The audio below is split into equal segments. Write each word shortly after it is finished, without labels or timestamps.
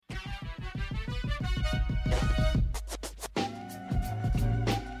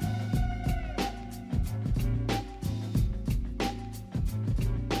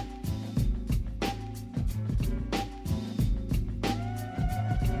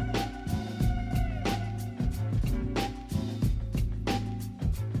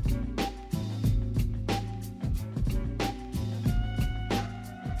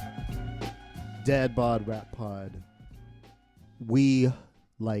Dad Bod Rap Pod. We,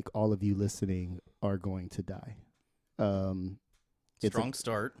 like all of you listening, are going to die. Strong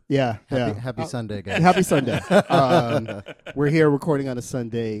start. Yeah. Happy Sunday, guys. Happy Sunday. We're here recording on a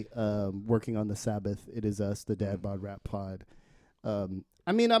Sunday, working on the Sabbath. It is us, the Dad Bod Rap Pod.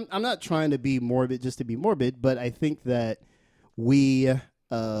 I mean, I'm not trying to be morbid just to be morbid, but I think that we,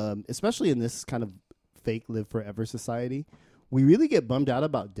 especially in this kind of fake live forever society, we really get bummed out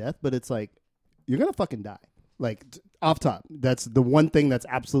about death, but it's like, you're going to fucking die. Like, off top, that's the one thing that's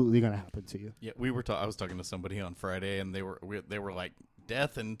absolutely going to happen to you. Yeah, I was talking to somebody on Friday, and they were like,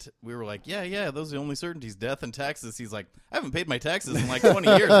 death, and we were like, yeah, those are the only certainties, death and taxes. He's like, I haven't paid my taxes in like 20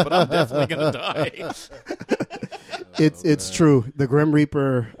 years, but I'm definitely going to die. It's true. The Grim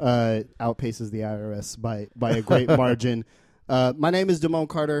Reaper outpaces the IRS by a great margin. My name is Damone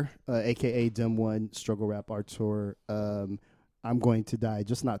Carter, a.k.a. Dim One, Struggle Rap Art Tour. I'm going to die,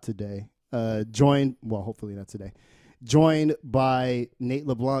 just not today. Hopefully not today. Joined by Nate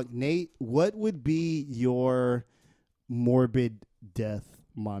LeBlanc. Nate, what would be your morbid death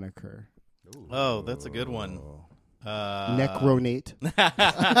moniker? Oh, that's a good one. Necro Nate.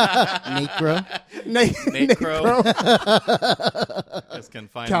 Necro. Nate Crow. Just can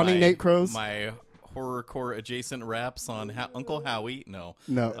find Counting Nate Crows. My horrorcore adjacent raps on Uncle Howie. No.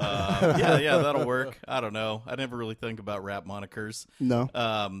 Yeah, that'll work. I don't know. I never really think about rap monikers. No.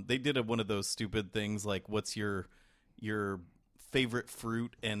 They did one of those stupid things like, what's your favorite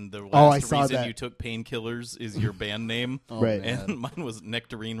fruit, and the last reason you took painkillers is your band name. Right. And mine was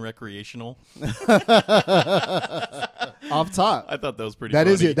Nectarine Recreational. Off top. I thought that was pretty That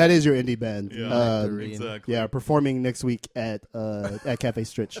funny. is your indie band. Yeah, exactly. Yeah, performing next week at Cafe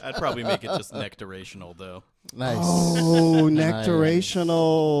Stritch. I'd probably make it just Nectarational, though. Nice. Oh,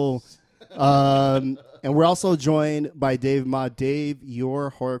 Nectarational. And we're also joined by Dave Ma. Dave,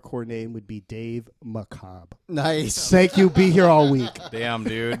 your horrorcore name would be Dave Macabre. Nice. Thank you. Be here all week. Damn,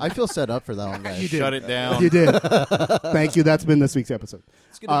 dude. I feel set up for that one, guys. Shut it down. You did. Thank you. That's been this week's episode.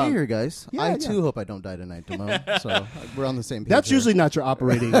 It's good to be here, guys. yeah, I, too, hope I don't die tonight, Damone. So we're on the same page. That's here. usually not your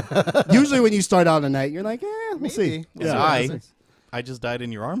operating. Usually when you start out a night, you're like, we'll see. Maybe. Yeah. I just died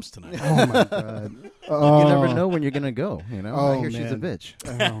in your arms tonight. Oh, my God. You never know when you're going to go, you know? Oh, I hear she's a man. bitch.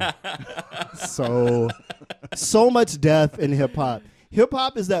 So much death in hip hop. Hip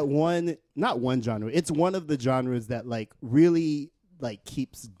hop is that one, not one genre. It's one of the genres that like really like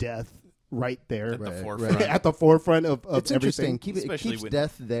keeps death right there At the Right, forefront. right. at the forefront of It's everything. interesting. It Especially keeps when-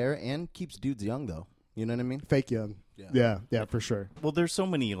 death there and keeps dudes young, though. You know what I mean? Fake young. Yeah, for sure. Well, there's so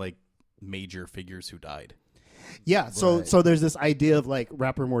many like major figures who died. Yeah, so Right. so there's this idea of like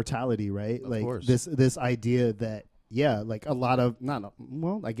rapper mortality, right? Of like course. this idea that like a lot of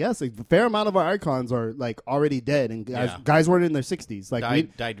I guess a fair amount of our icons are like already dead, and guys weren't in their 60s.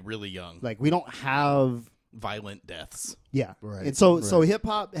 Like Died really young. we don't have Violent deaths. Right. And so hip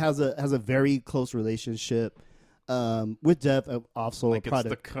hop has a very close relationship with death. Also, Like a it's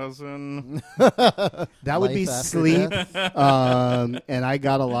the product cousin. that would be Life after sleep. And I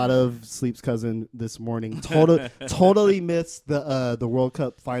got a lot of Sleep's cousin this morning. Totally missed the World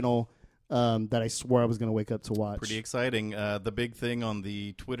Cup final that I swore I was going to wake up to watch. Pretty exciting. The big thing on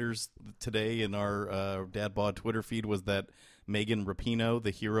the Twitters today in our Dad Bod Twitter feed was that Megan Rapinoe,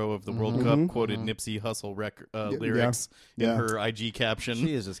 the hero of the World Cup, quoted Nipsey Hussle lyrics in her IG caption.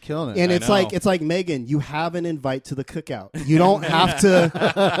 She is just killing it. And I it's like Megan, you have an invite to the cookout. You don't have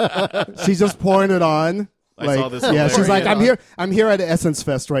to. She's just pouring it on. I saw this Yeah, she's like, hilarious- I'm here at the Essence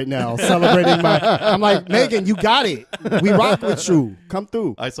Fest right now, celebrating my. I'm like, Megan, you got it. We rock with you. Come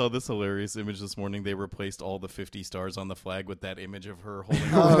through. I saw this hilarious image this morning. They replaced all the 50 stars on the flag with that image of her holding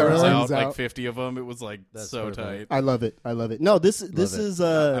her Oh, arms really? out, Arms like out. 50 of them. It was like so perfect. tight. I love it. No, this it. is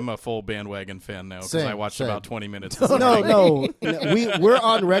I'm a full bandwagon fan now because Same, I watched same. about 20 minutes. no. We're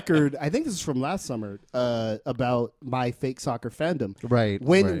on record. I think this is from last summer about my fake soccer fandom. Right.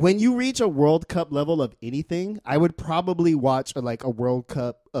 When you reach a World Cup level of anything, I would probably watch a World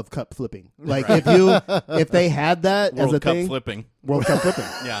Cup of cup flipping. Like if they had that World as a Cup thing, flipping. World Cup flipping.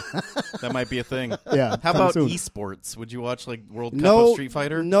 Yeah, that might be a thing. Yeah. How coming about soon. esports? Would you watch like World Cup No, of Street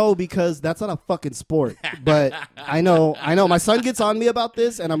Fighter? No, because that's not a fucking sport. But I know. My son gets on me about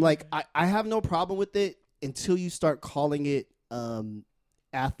this, and I'm like, I have no problem with it until you start calling it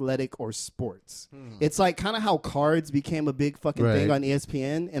athletic or sports. It's like kind of how cards became a big fucking thing Right. on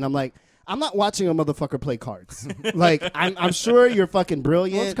ESPN, and I'm like, I'm not watching a motherfucker play cards. Like, I'm sure you're fucking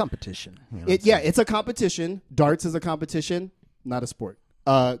brilliant. Well, it's competition. You know, It's a competition. Darts is a competition, not a sport.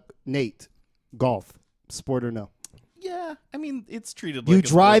 Nate, golf, sport or no? Yeah, I mean it's treated. You like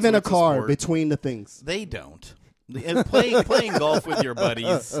drive a in a sport, so it's car sport. between the things. They don't. And playing golf with your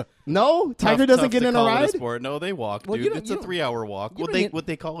buddies. No, Tiger doesn't get in a ride. Sport. No, they walk, Well, dude. It's a 3-hour walk. What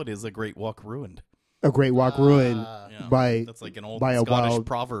they call it is a great walk ruined. A great walk ruined by that's like an old by a Scottish wild,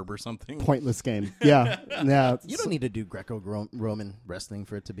 proverb or something. pointless game. Yeah, yeah. You don't need to do Greco-Roman wrestling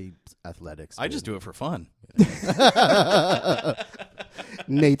for it to be athletics. I just do it for fun.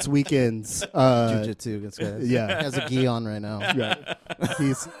 Nate's weekends. Jiu-jitsu. This guy Yeah. has a gi on right now. Yeah.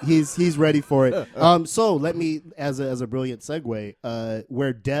 He's ready for it. So let me, as a brilliant segue,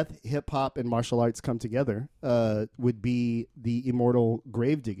 where death, hip hop, and martial arts come together, would be the immortal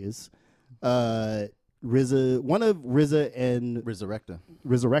Gravediggers. One of RZA and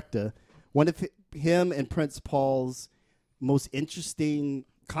Resurrecta, one of him and Prince Paul's most interesting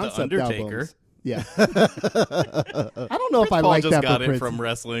concept albums. Yeah, I don't know if I like just that. Got for it Prince. from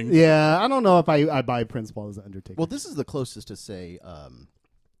wrestling. Yeah, I don't know if I buy Prince Paul as an Undertaker. Well, this is the closest to say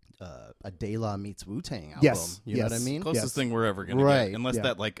a De La meets Wu-Tang album. Yes, you know what I mean? Closest thing we're ever gonna Right. get, unless Yeah.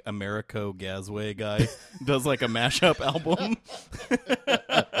 that like Americo Gazway guy does like a mashup album.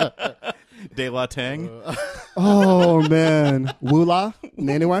 De La Tang. Oh man, Wula.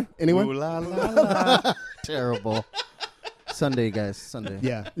 Anyone? Ooh la la la. Terrible. Sunday, guys. Sunday.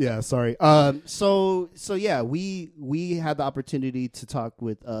 Yeah. Sorry. So yeah, we had the opportunity to talk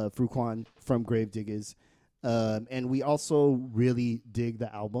with Fruquan from Gravediggers, and we also really dig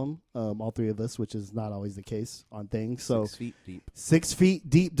the album. All three of us, which is not always the case on things. So 6 feet deep. 6 feet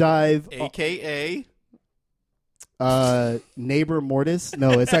deep dive. AKA Neighbor Mortis.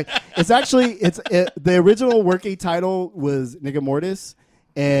 No, it's the original working title was Nigga Mortis,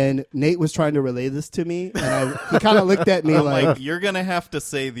 and Nate was trying to relay this to me, and he kind of looked at me I'm like, you're gonna have to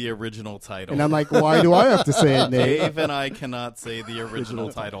say the original title. and I'm like, why do I have to say it, Nate? Dave and I cannot say the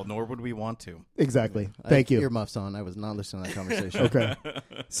original title, nor would we want to. Exactly. Thank you. Earmuffs on. I was not listening to that conversation. Okay.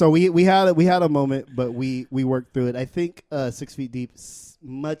 So we had a moment, but we worked through it. I think 6 feet deep,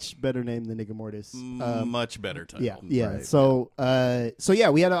 much better name than Nigga Mortis. Much better title. Yeah. Right. So yeah,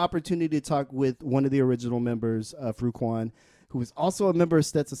 we had an opportunity to talk with one of the original members, Fruquan, who was also a member of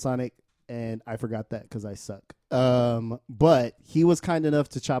Stetsasonic, and I forgot that because I suck. But he was kind enough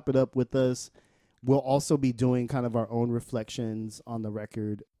to chop it up with us. We'll also be doing kind of our own reflections on the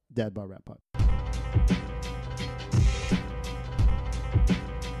record, Dad Bod Rap Pod.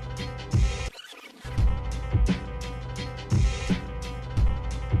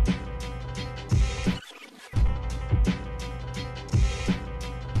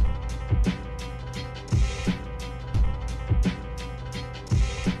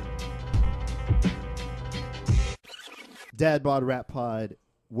 Dad Bod Rap Pod,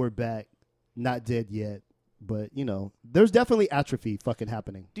 we're back. Not dead yet, but there's definitely atrophy fucking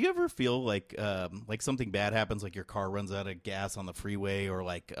happening. Do you ever feel like something bad happens, like your car runs out of gas on the freeway, or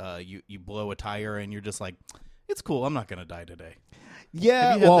like you blow a tire and you're just like, it's cool, I'm not gonna die today?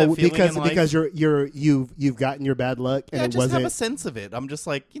 Yeah, Have you had well, that feeling in life? because you've gotten your bad luck, and I it just wasn't. have a sense of it. I'm just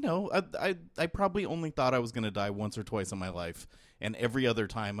like, I probably only thought I was gonna die once or twice in my life. And every other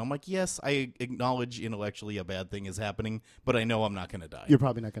time, I'm like, yes, I acknowledge intellectually a bad thing is happening, but I know I'm not going to die. You're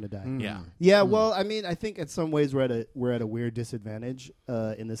probably not going to die. Yeah. Yeah. Well, I mean, I think in some ways we're at a weird disadvantage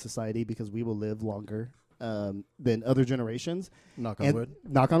in this society because we will live longer than other generations. Knock on wood.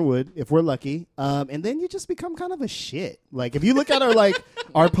 Knock on wood, if we're lucky. And then you just become kind of a shit. Like if you look at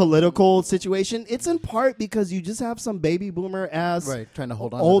our political situation, it's in part because you just have some baby boomer ass trying to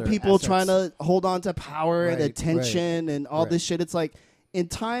hold on old to their people assets. trying to hold on to power and Right, attention and all this shit. It's like in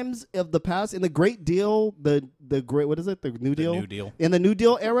times of the past, in the Great Deal, the great, what is it? The New Deal? New Deal. In the New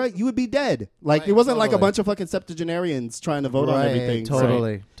Deal era, you would be dead. Like it wasn't like a bunch of fucking septuagenarians trying to vote on everything.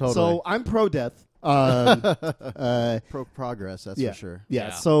 Totally. So I'm pro-death. Pro progress, that's for sure. Yeah.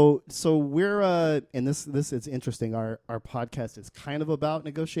 So we're and this it's interesting. Our podcast is kind of about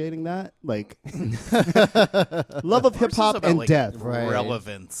negotiating that, like love of hip hop and death,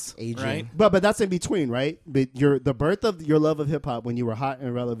 relevance, aging. right? But that's in between, right? But the birth of your love of hip hop when you were hot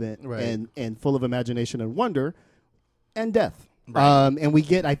and relevant, and full of imagination and wonder, and death. Right. And we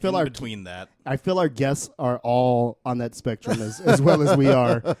get. I feel our guests are all on that spectrum as well as we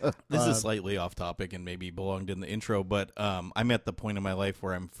are. This is slightly off topic and maybe belonged in the intro, but I'm at the point in my life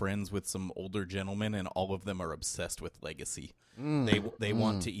where I'm friends with some older gentlemen, and all of them are obsessed with legacy. They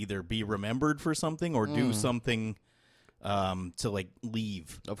want to either be remembered for something or do something to like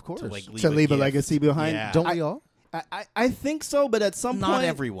leave. Of course, to leave a legacy behind. Yeah. Don't we all? I think so, but at some point, Not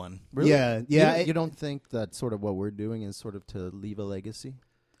everyone. Really? Yeah. You don't think that sort of what we're doing is sort of to leave a legacy?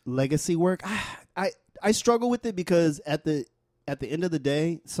 Legacy work. I struggle with it because at the end of the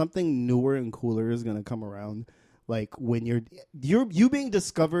day, something newer and cooler is going to come around. Like when you being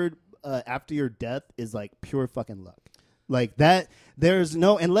discovered after your death is like pure fucking luck. Like that, there's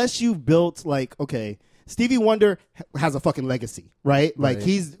no, unless you've built like, okay, Stevie Wonder has a fucking legacy, right? Like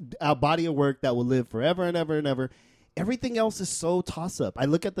he's a body of work that will live forever and ever and ever. Everything else is so toss up. I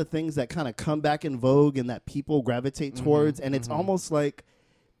look at the things that kind of come back in vogue and that people gravitate towards, and it's almost like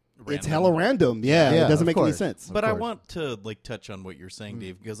it's hella random. Yeah, it doesn't make any sense. But I want to like touch on what you're saying,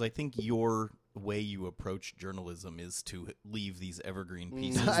 Dave, because I think your way you approach journalism is to leave these evergreen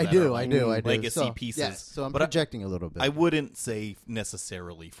pieces. I do. Legacy pieces. So I'm projecting a little bit. I wouldn't say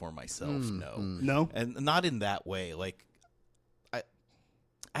necessarily for myself, No, and not in that way. Like,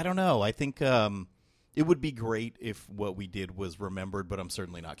 I don't know. I think it would be great if what we did was remembered, but I'm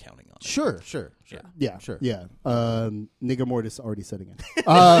certainly not counting on it. Sure. Yeah. Nigga Mortis already setting in.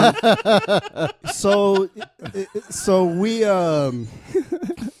 So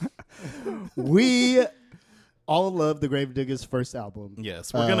we all love the Gravediggers' first album.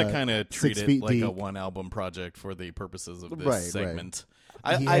 Yes, we're going to kind of treat 6 it Feet like Deep. a one-album project for the purposes of this Right. segment.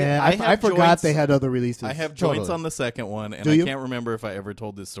 I forgot joints- they had other releases. I have joints on the second one, and Do I you? can't remember if I ever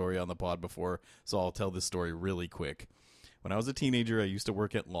told this story on the pod before, so I'll tell this story really quick. When I was a teenager, I used to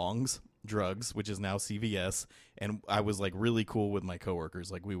work at Long's Drugs, which is now CVS, and I was like really cool with my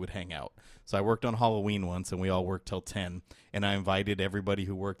coworkers. Like we would hang out. So I worked on Halloween once, and we all worked till 10. And I invited everybody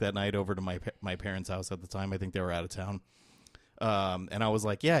who worked that night over to my parents' house at the time. I think they were out of town. And I was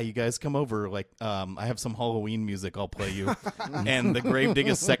like, yeah, you guys come over. Like, I have some Halloween music I'll play you. And the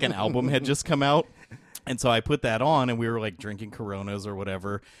Gravediggers' second album had just come out. And so I put that on, and we were like drinking Coronas or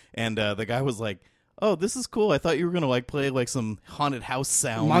whatever. And the guy was like, oh, this is cool. I thought you were going to like play like some haunted house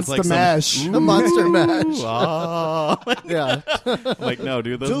sounds. Monster like Mash. The Monster Mash. Yeah. Like, no,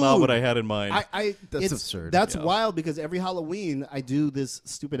 dude, that's not what I had in mind. That's absurd. That's wild because every Halloween I do this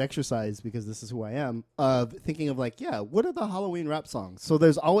stupid exercise because this is who I am of thinking of like, what are the Halloween rap songs? So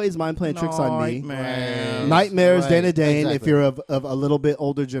there's always Mind Playing Tricks on Me. Nightmares, Right. Dana Dane, if Exactly. you're of a little bit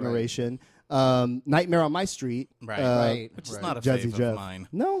older generation. Nightmare on My Street. Right. Which is not a Jazzy fave Jeff. of mine.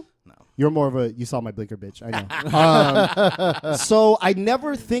 No. No. You're more of a, you saw my blinker, bitch. I know. So I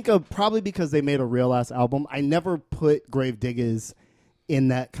never think of, probably because they made a real ass album, I never put Gravediggers in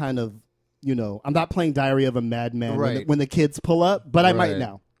that kind of, I'm not playing Diary of a Madman when the kids pull up, but I might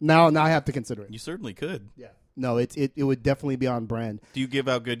now. Now I have to consider it. You certainly could. Yeah. No, it would definitely be on brand. Do you give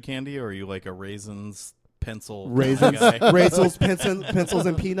out good candy, or are you like a raisins pencil Raisins, guy? raisins, pencils,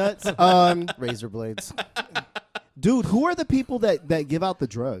 and peanuts. Razor blades. Dude, who are the people that give out the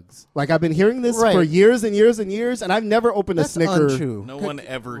drugs? Like, I've been hearing this for years and years and years, and I've never opened a Snicker. Untrue. No one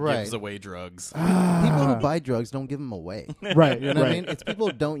ever gives away drugs. People who buy drugs don't give them away. Right, You know what I mean? It's people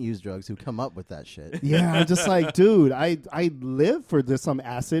who don't use drugs who come up with that shit. Yeah, I'm just like, dude, I live for some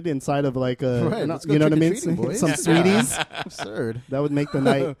acid inside of like a, Right, let's go you know what I mean? trick-or-treating, boys. Some sweeties. Absurd. That would make the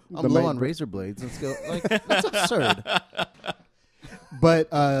night. I'm low on razor blades. Let's go. Like, that's absurd.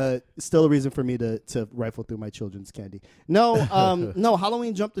 But still a reason for me to rifle through my children's candy. No, no,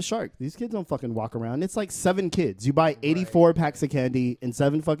 Halloween jumped the shark. These kids don't fucking walk around. It's like 7 kids. You buy 84 packs of candy, and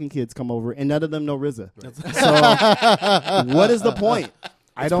 7 fucking kids come over, and none of them know RZA. So what is the point?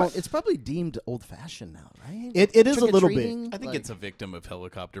 It's probably deemed old fashioned now, right? It is a little bit. Trick-or-treating, I think like- it's a victim of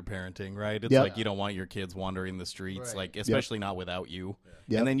helicopter parenting, right? It's Yep. like you don't want your kids wandering the streets, like especially not without you.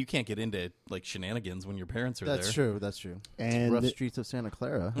 Yep. And then you can't get into like shenanigans when your parents are That's there. true. That's true. And Rough streets of Santa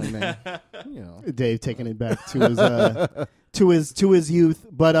Clara. I mean, Dave taking it back to his to his youth.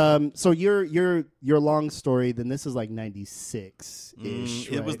 But so your long story, then this is like 96 ish.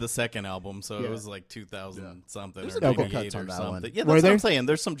 It was the second album, so it was like 2000 something There's or a couple 98 cuts or on that something. one. Yeah, that's Were what there? I'm saying.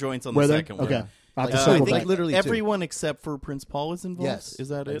 There's some joints on Were the there? second one. Okay. I'll have to I circle think back. literally two. everyone except for Prince Paul is involved. Yes. Is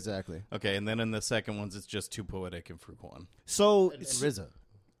that it? Exactly. Okay, and then in the second ones, it's just Too Poetic and Fruquan. So And RZA.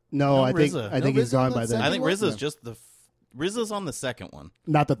 no, No, I think RZA. I think No, he's RZA gone on by that then. I think Second RZA's one? just RZA's on the second one,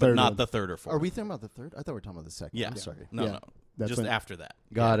 Not the but third. not one. the third or fourth. Are we thinking about the third? I thought we were talking about the second. Yeah. I'm sorry. No, Yeah. no. That's Just when- after that.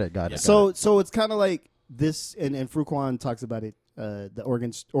 Got it. Got it. So it's kind of like this, and Fruquan talks about it, the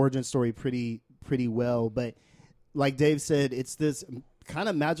origin story pretty well. But like Dave said, it's this kind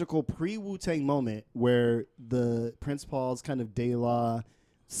of magical pre-Wu-Tang moment where the Prince Paul's kind of De La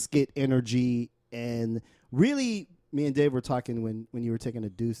skit energy, and really, me and Dave were talking when you were taking a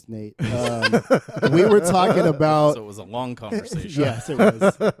deuce, Nate. We were talking about. So it was a long conversation. Yes, it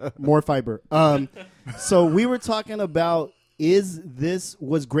was more fiber. So we were talking about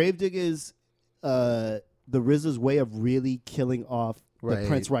was Gravediggers the RZA's way of really killing off the Right.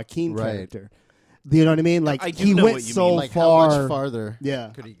 Prince Rakeem Right. character? Do you know what I mean? Like I do he know went what you so mean. like far. how much farther Yeah.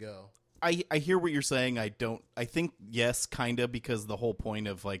 could he go? I hear what you're saying. I think yes, kind of, because the whole point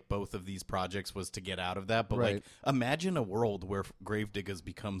of like both of these projects was to get out of that. But like, imagine a world where Gravediggaz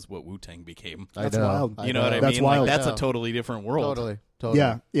becomes what Wu-Tang became. That's wild. You know what I mean? That's wild. Like, that's a totally different world.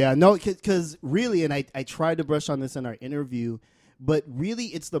 Totally. Yeah. No, because really, and I tried to brush on this in our interview, but really,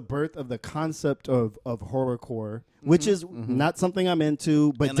 it's the birth of the concept of horrorcore, which is not something I'm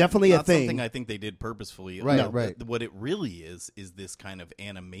into, but and definitely not a thing. Something I think they did purposefully. Right, no, right. What it really is this kind of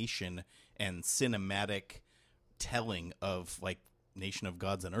animation and cinematic telling of like Nation of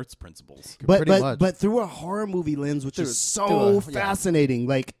Gods and Earth's principles. But through a horror movie lens, which is so fascinating.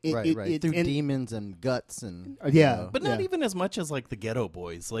 Like through demons and guts and but not even as much as like the Ghetto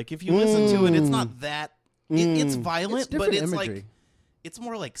Boys. Like if you listen to it, it's not that. It's violent, but it's imagery. like it's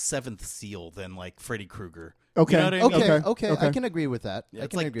more like Seventh Seal than like Freddy Krueger. Okay. You know what I mean? Okay. I can agree with that. Yeah,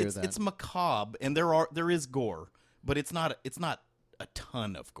 it's macabre, and there is gore, but it's not a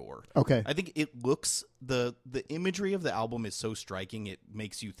ton of gore. Okay. I think it looks the imagery of the album is so striking it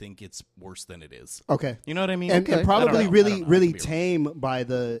makes you think it's worse than it is. Okay. You know what I mean? And probably really tame by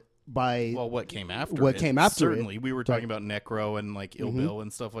what came after certainly it. We were talking about Necro and like Ill Bill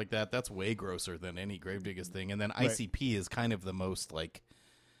and stuff like that. That's way grosser than any Gravediggaz thing. And then ICP is kind of the most like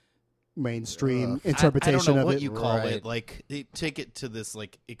mainstream interpretation I don't know of what it. you call it. Like they take it to this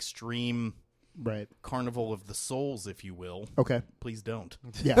like extreme carnival of the souls, if you will. Okay. Please don't.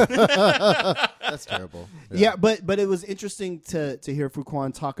 Yeah. That's terrible. Yeah, but it was interesting to hear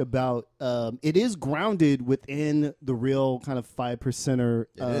Fuquan talk about it is grounded within the real kind of 5%er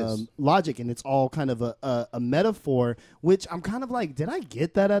logic, and it's all kind of a metaphor, which I'm kind of like, did I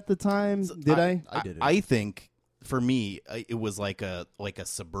get that at the time? I did it. I think for me it was like a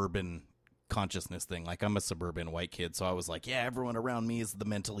suburban consciousness thing. Like I'm a suburban white kid, so I was like, yeah, everyone around me is the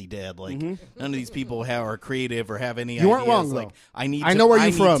mentally dead. Like none of these people are creative or have any ideas. You weren't wrong, like though. I need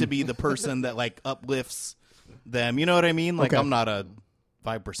to be the person that like uplifts them. You know what I mean? Like I'm not a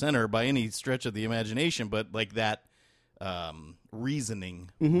 5%er by any stretch of the imagination, but like that reasoning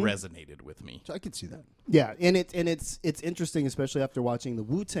resonated with me. So I could see that. Yeah, and it's interesting, especially after watching the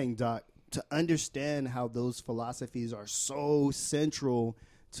Wu-Tang doc, to understand how those philosophies are so central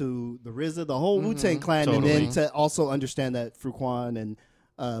to the RZA, the whole Wu-Tang Clan, totally. and then to also understand that Fuquan and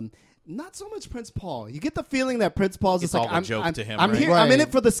not so much Prince Paul. You get the feeling that Prince Paul's it's just like, all a joke to him. I'm right? here. I'm in it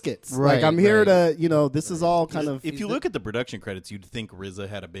for the skits. Right, like I'm here to, this is all kind of. If you look at the production credits, you'd think RZA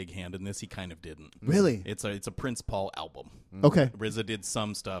had a big hand in this. He kind of didn't. Really? It's a Prince Paul album. Okay. RZA did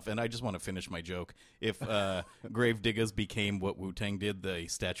some stuff, and I just want to finish my joke. If Gravediggaz became what Wu-Tang did, the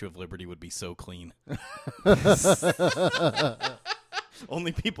Statue of Liberty would be so clean.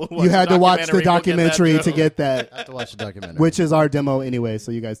 Only people who you had to watch the will documentary get that to get that. I have to watch the documentary, which is our demo anyway.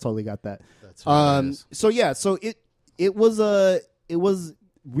 So you guys totally got that. That's hilarious. So it was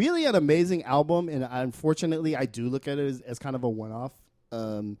really an amazing album, and unfortunately, I do look at it as kind of a one-off.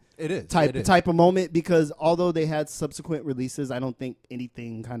 It is type of moment, because although they had subsequent releases, I don't think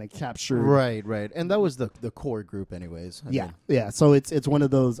anything kind of captured. Right, and that was the core group, anyways. I mean. So it's one of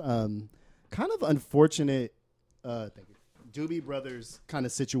those kind of unfortunate. Thank you. Doobie Brothers kind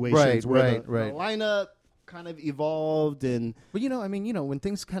of situations where the lineup kind of evolved, and but when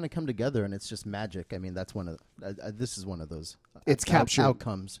things kind of come together and it's just magic. I mean, that's one of this is one of those. It's captured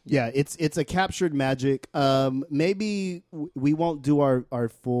outcomes. Yeah, it's a captured magic. Maybe we won't do our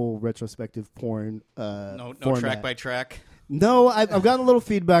full retrospective porn. No format. track by track. No, I've gotten a little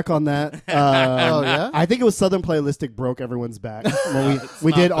feedback on that. Oh yeah, I think it was Southern Playlistic broke everyone's back when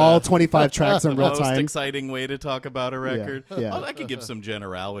we did all 25 tracks in real time. Most exciting way to talk about a record. Yeah. Well, I could give some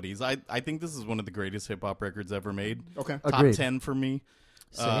generalities. I think this is one of the greatest hip hop records ever made. Okay, top Agreed. 10 for me.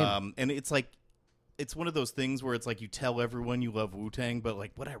 Same. And it's like. It's one of those things where it's like you tell everyone you love Wu-Tang, but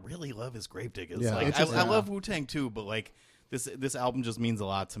like what I really love is Gravediggaz. Yeah. Like I love Wu-Tang too, but like this album just means a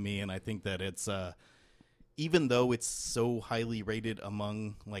lot to me, and I think that it's even though it's so highly rated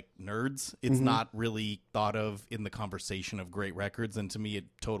among like nerds, it's not really thought of in the conversation of great records, and to me it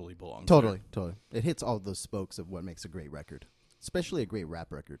totally belongs. Totally. It hits all those spokes of what makes a great record, especially a great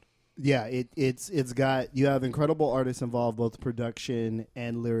rap record. Yeah, it's got, you have incredible artists involved, both production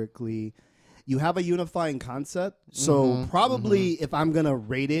and lyrically. You have a unifying concept, so probably if I'm gonna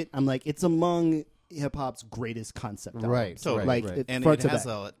rate it, I'm like, it's among hip hop's greatest concept albums. Right. Totally. Like right. And front it to has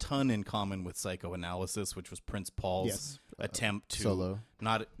back. a ton in common with Psychoanalysis, which was Prince Paul's attempt to solo.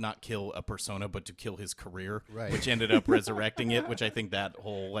 not kill a persona, but to kill his career, Right. which ended up resurrecting it, which I think that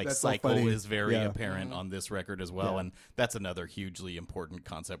whole like That's so cycle funny. is very Yeah. apparent on this record as well. Yeah. And that's another hugely important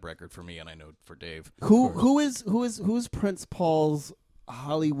concept record for me, and I know for Dave. Who's Prince Paul's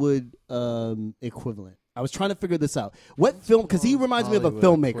Hollywood equivalent? I was trying to figure this out. What film? Because he reminds me of a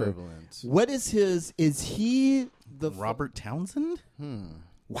Hollywood filmmaker. equivalent. What is his? Is he the Robert Townsend?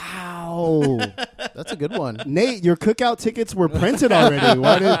 Wow, That's a good one. Nate, your cookout tickets were printed already.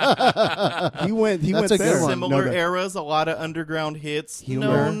 Why did he went? He That's went a good there. one. Similar No, no. eras, a lot of underground hits, Humor.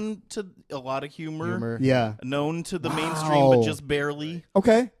 known to a lot of humor, Yeah. known to the mainstream, but Wow. just barely.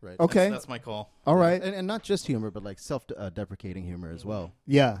 Okay. Right. Okay. That's my call. All right. And not just humor, but like self-deprecating humor as well.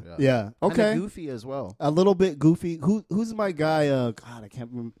 Yeah. Yeah. Okay. Kinda goofy as well. A little bit goofy. Who's my guy? God, I can't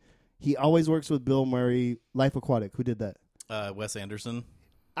remember. He always works with Bill Murray. Life Aquatic. Who did that? Wes Anderson.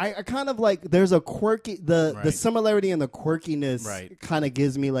 I kind of like. There's a quirky. The Right. similarity and the quirkiness Right. kind of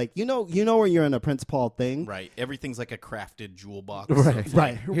gives me like you know when you're in a Prince Paul thing. Right. Everything's like a crafted jewel box. Right. of,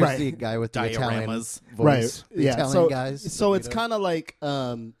 Right. Here's Right. the guy with the Italian Dioramas. voice. Right. The Yeah. Italian So guys. so it's Toledo. kind of like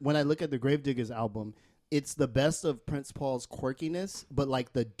when I look at the Gravediggers album. It's the best of Prince Paul's quirkiness, but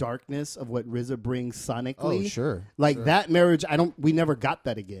like the darkness of what RZA brings sonically. Oh, sure. Like Sure. that marriage, we never got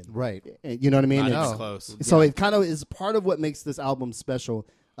that again. Right. You know what I mean? Not It's- even close. So it kind of is part of what makes this album special.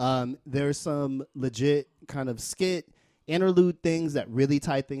 There's some legit kind of skit interlude things that really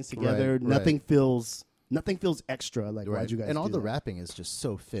tie things together. Right, Nothing feels extra. Like Right. why'd you guys? And all do the that? rapping is just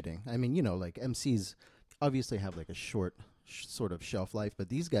so fitting. I mean, like MCs obviously have like a short sort of shelf life, but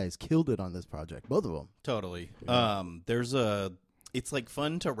these guys killed it on this project, both of them. Totally. It's like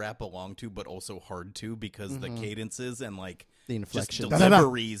fun to rap along to, but also hard to because the cadences and like The just inflections.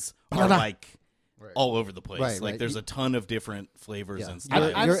 deliveries are Da-da-da. like all over the place. Right, Like right. there's a ton of different flavors Yeah. and You're,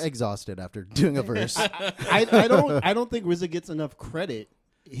 styles. you're exhausted after doing a verse. I don't think RZA gets enough credit,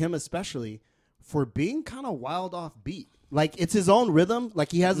 him especially, for being kind of wild off beat. Like it's his own rhythm.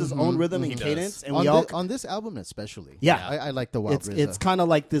 Like he has his own rhythm and He does. cadence, and on, we all. on this album especially. Yeah. I like the wild It's kind of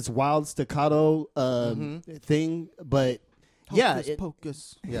like this wild staccato thing, but yeah, Hocus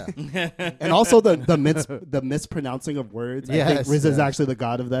pocus. Yeah. and also the mispronouncing of words. I think Yes, RZA's yes. actually the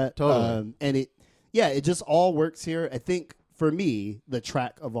god of that. Totally. And it just all works here. I think for me, the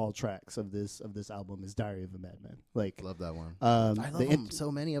track of all tracks of this album is "Diary of a Madman." Like, Love that one. I I love them.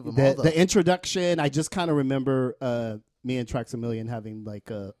 So many of them. The introduction, I just kind of remember me and Trax a Million having like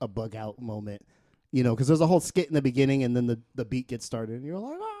a bug out moment, because there's a whole skit in the beginning and then the beat gets started and you're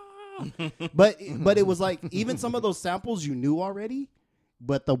like, ah. but it was like even some of those samples you knew already,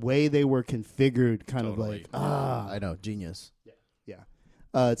 but the way they were configured kind Totally. of like, I know. Genius.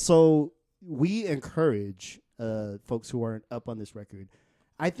 yeah. So we encourage folks who aren't up on this record.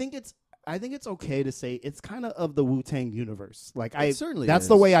 I think it's okay to say it's kind of the Wu-Tang universe. Like It certainly that's is.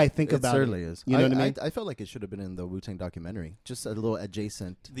 the way I think It about certainly it. is. You know what I mean? I felt like it should have been in the Wu-Tang documentary. Just a little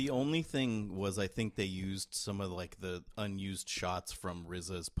adjacent. The only thing was I think they used some of like the unused shots from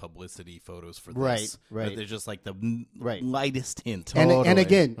RZA's publicity photos for this. Right, right. But they're just like the Right. lightest hint. And Totally.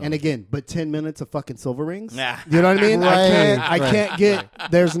 again, but 10 minutes of fucking Silver Rings. Nah. You know what I mean? I can't get.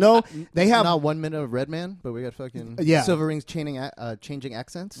 There's no. They have Not 1 minute of Redman, but we got fucking Yeah. Silver Rings changing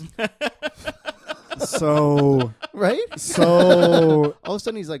accents. so Right? so All of a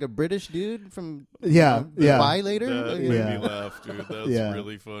sudden he's like a British dude from yeah yeah. Dubai later. That Like, made Yeah. me laugh, dude. That was Yeah.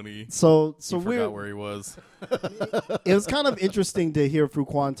 really funny. So I we're forgot where he was. it was kind of interesting to hear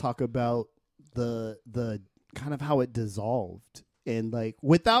Fuquan talk about the kind of how it dissolved and like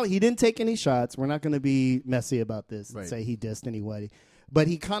he didn't take any shots. We're not going to be messy about this and Right. say he dissed anybody, but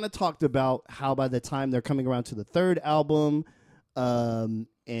he kind of talked about how by the time they're coming around to the third album,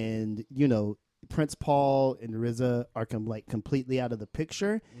 and Prince Paul and RZA are completely out of the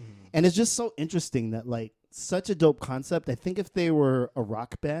picture, and it's just so interesting that like such a dope concept. I think if they were a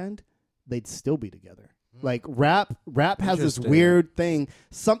rock band, they'd still be together. Like rap has this Interesting. weird thing,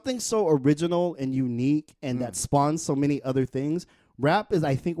 something so original and unique, and that spawns so many other things. Rap is,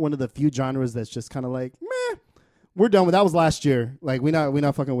 I think, one of the few genres that's just kind of like, meh, we're done with that. Was last year. Like we're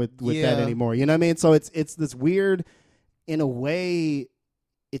not fucking with that Yeah. anymore. You know what I mean? So it's this weird, in a way,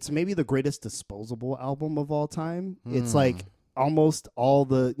 it's maybe the greatest disposable album of all time. It's like almost all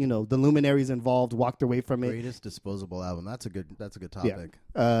the the luminaries involved walked away from it. Greatest disposable album. That's a good topic.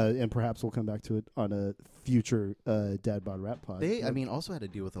 And perhaps we'll come back to it on a future Dad Bod Rap Pod. They, I mean, also had to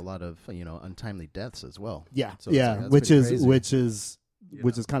deal with a lot of untimely deaths as well. Yeah, So it's yeah, like, that's which pretty is crazy.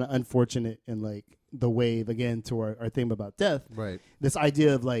 which is kind of unfortunate in like the wave again to our theme about death. Right. This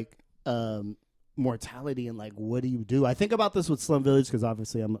idea of like mortality and like what do you do? I think about this with Slum Village because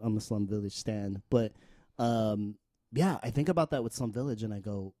obviously I'm a Slum Village stan, but yeah, I think about that with Slum Village and I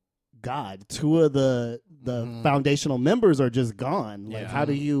go, God, two of the foundational members are just gone. Like, Yeah. how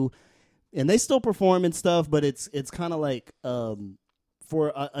do you? And they still perform and stuff, but it's kind of like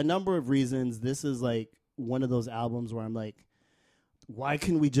for a number of reasons, this is like one of those albums where I'm like, why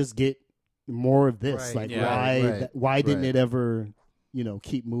can we just get more of this. Right, Like yeah, why didn't it ever,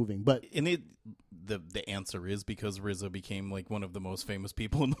 keep moving? But the answer is because RZA became like one of the most famous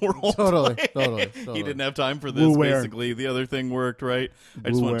people in the world. Totally. He didn't have time for this. Basically, the other thing worked, right? I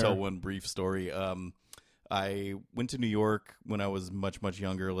just want to tell one brief story. I went to New York when I was much, much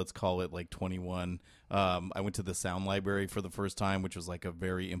younger. Let's call it like 21. I went to the Sound Library for the first time, which was like a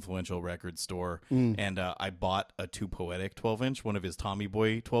very influential record store. And I bought a Too Poetic 12-inch, one of his Tommy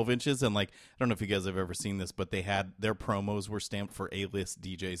Boy 12 inches. And like, I don't know if you guys have ever seen this, but they had their promos were stamped for A-list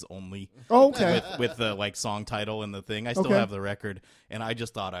DJs only. Oh, okay. With the like song title and the thing. I still have the record. And I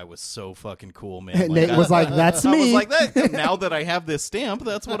just thought I was so fucking cool, man. And Nate was like, that's me. I was like, that. Now that I have this stamp,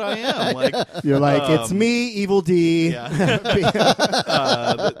 that's what I am. Like, you're like, it's me, Evil D. Yeah.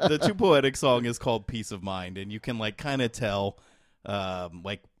 The Too Poetic song is called Peace of Mind, and you can like kind of tell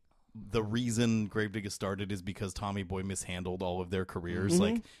like the reason Gravedigger started is because Tommy Boy mishandled all of their careers.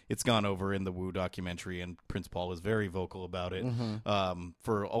 Like, it's gone over in the Wu documentary, and Prince Paul is very vocal about it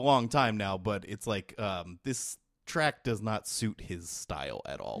for a long time now, but it's like this track does not suit his style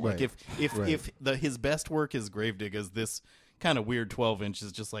at all. Like, if his best work is Gravediggers, this kind of weird 12-inch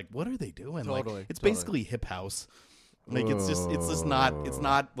is just like, what are they doing? Like, it's basically hip house. Like, it's just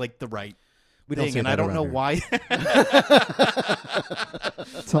not like the right thing, and I don't know why.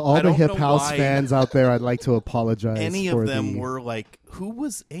 To all the hip house fans out there, I'd like to apologize. Any of them were like, who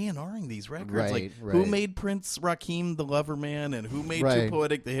was A&Ring these records? Like, who made Prince Rakim the Lover Man, and who made Too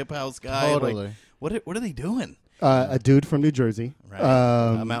Poetic the hip house guy? Like, what are they doing? A dude from New Jersey, right?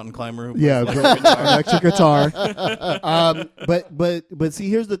 A mountain climber, electric guitar. But see,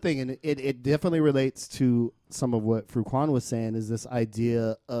 here's the thing, and it definitely relates to some of what Fuquan was saying. Is this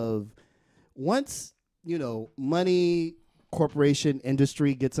idea of once money, corporation,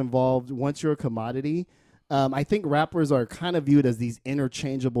 industry gets involved, once you're a commodity. I think rappers are kind of viewed as these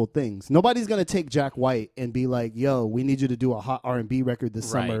interchangeable things. Nobody's going to take Jack White and be like, yo, we need you to do a hot R&B record this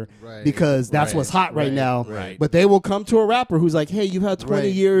summer because that's what's hot right now. Right. But they will come to a rapper who's like, hey, you've had 20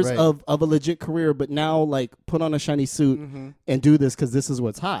 years of a legit career, but now like put on a shiny suit and do this because this is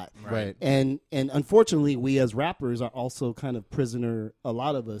what's hot. Right. And unfortunately, we as rappers are also kind of prisoner. A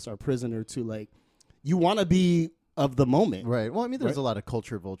lot of us are prisoner to like, you want to be of the moment. Right. Well, I mean, there's a lot of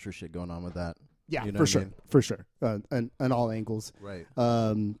culture vulture shit going on with that. Yeah, you know for sure, for sure, and all angles. Right.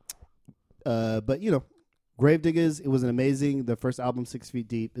 But Gravediggers, it was an amazing. The first album, 6 Feet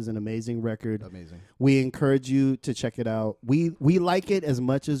Deep, is an amazing record. Amazing. We encourage you to check it out. We like it as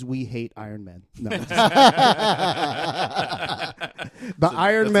much as we hate Iron Man. No,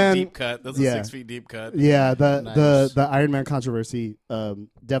 Iron Man deep cut. That's a 6 feet deep cut. Yeah, the Iron Man controversy,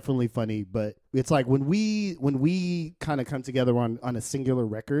 definitely funny. But it's like when we kind of come together on a singular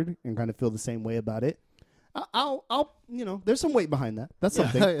record and kind of feel the same way about it. I'll there's some weight behind that. That's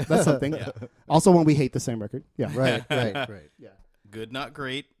something. That's something. Yeah. Also, when we hate the same record. Yeah. Right. Yeah. Good, not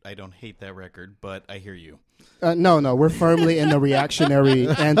great. I don't hate that record, but I hear you. No, we're firmly in the reactionary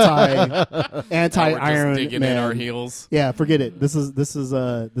anti-Iron digging Man. In our heels. Yeah, forget it. This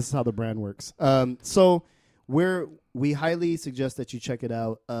is how the brand works. So we highly suggest that you check it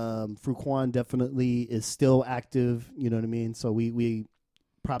out. Fuquan definitely is still active. You know what I mean? So we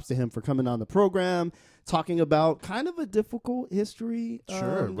props to him for coming on the program, talking about kind of a difficult history.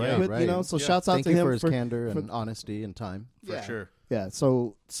 Sure, right. So shouts out Thank to you him for his candor and honesty and time. For sure. Yeah.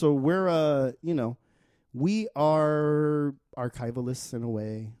 So we're we are archivalists in a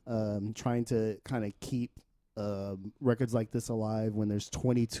way, trying to kind of keep records like this alive when there's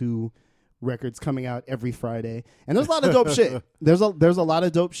 22 records coming out every Friday, and there's a lot of dope shit. There's a lot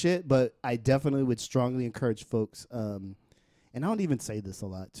of dope shit, but I definitely would strongly encourage folks. And I don't even say this a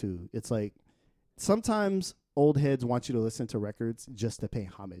lot too. It's like sometimes old heads want you to listen to records just to pay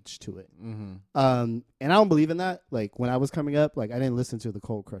homage to it. Mm-hmm. And I don't believe in that. Like when I was coming up, like I didn't listen to the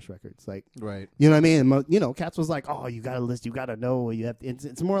Cold Crush records. Like, right. You know what I mean? And, Cats was like, oh, you got to listen. You got to know. You have.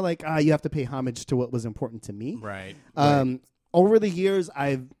 It's more like, you have to pay homage to what was important to me. Right. Over the years,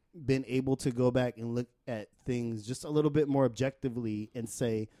 I've been able to go back and look at things just a little bit more objectively and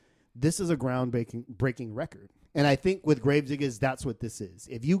say, this is a breaking record. And I think with Gravediggers, that's what this is.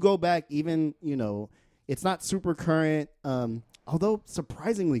 If you go back, even, it's not super current, although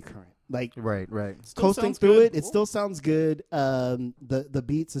surprisingly current. Like, right. Coasting through it, it still sounds good. The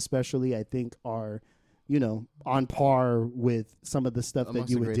beats especially, I think, are, on par with some of the stuff that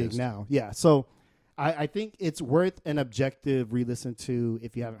you would dig now. Yeah, so I think it's worth an objective re-listen to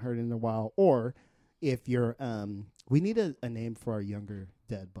if you haven't heard it in a while, or if you're we need a name for our younger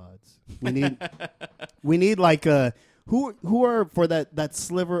dad bods. We need like who are for that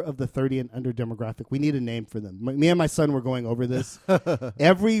sliver of the 30 and under demographic. We need a name for them. Me and my son were going over this.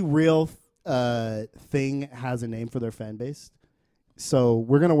 Every real thing has a name for their fan base. So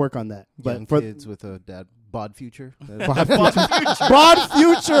we're gonna work on that. But Young for kids with a dad bod future. Bod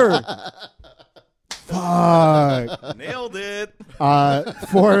Future. Fuck. Nailed it.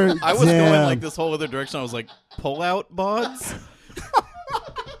 For I was going like this whole other direction. I was like, pull out bods?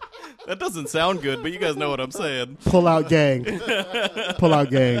 That doesn't sound good, but you guys know what I'm saying. Pull out gang. Pull out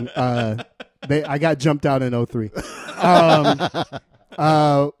gang. I got jumped out in 03.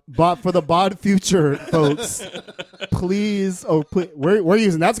 But for the Bod Future folks, please, we're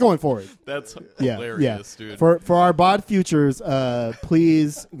using that's going forward. That's hilarious, dude. For our Bod Futures,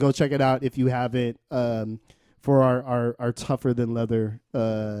 please go check it out if you haven't. For our tougher than leather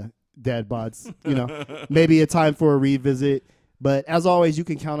dad bods, maybe a time for a revisit. But as always, you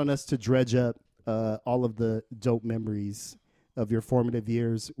can count on us to dredge up all of the dope memories of your formative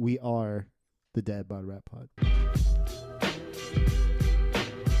years. We are the Dad Bod Rap Pod.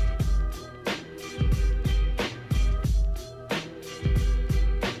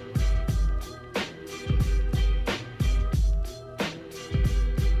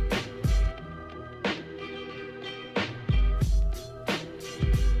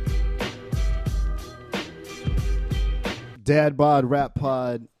 Dad Bod Rap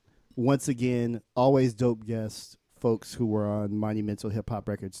Pod, once again, always dope guests, folks who were on Monumental Hip Hop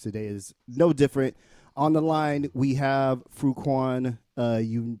Records. Today is no different. On the line, we have Fruquan.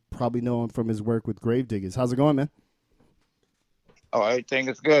 You probably know him from his work with Gravediggaz. How's it going, man? Oh, everything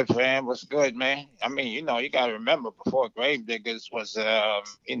is good, fam. What's good, man? I mean, you got to remember, before Gravediggaz was,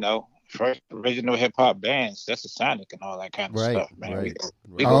 first original hip hop bands. That's the Sonic and all that kind of stuff, man. Right.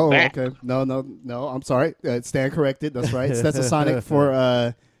 We go back. Okay. No. I'm sorry. Stand corrected. That's right. Sonic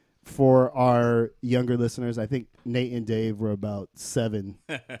for our younger listeners. I think Nate and Dave were about 7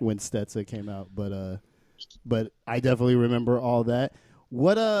 when Stetsa came out, but I definitely remember all that.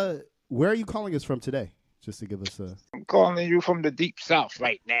 Where are you calling us from today? Just to give us a. I'm calling you from the deep south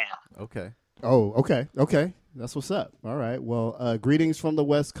right now. Okay. Oh, okay. That's what's up. All right. Well, greetings from the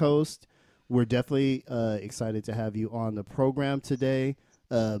West Coast. We're definitely excited to have you on the program today.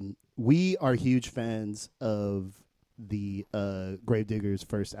 We are huge fans of the Gravediggaz'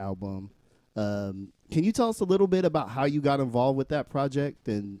 first album. Can you tell us a little bit about how you got involved with that project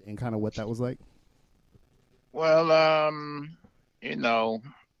and kind of what that was like? Well,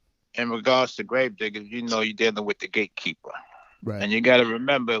 in regards to Gravediggaz, you're dealing with the gatekeeper. Right. And you got to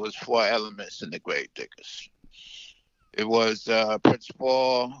remember it was 4 elements in the Gravediggaz. It was Prince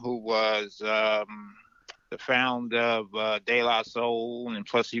Paul, who was the founder of De La Soul, and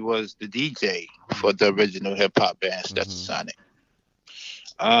plus he was the DJ for the original hip-hop band, Stetsasonic.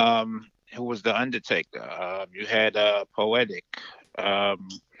 Who was the Undertaker. You had Poetic,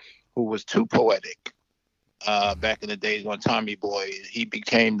 who was too poetic back in the days on Tommy Boy. He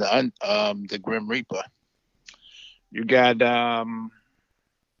became the Grim Reaper. You got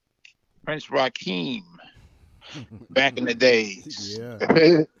Prince Rakim back in the days. Yeah.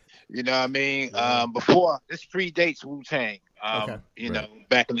 You know what I mean? Yeah. Before, this predates Wu-Tang.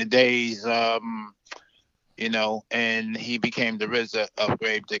 Back in the days, and he became the RZA of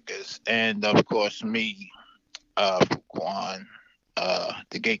Gravediggaz. And, of course, me, Fruquan,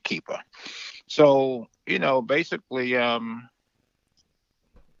 the gatekeeper. So, basically,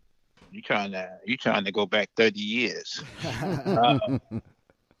 you're trying to go back 30 years.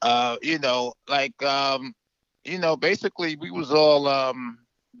 Basically we was all,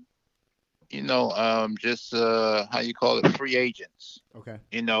 just, how you call it, free agents. Okay.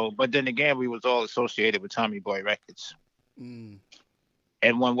 But then again, we was all associated with Tommy Boy Records. Mm.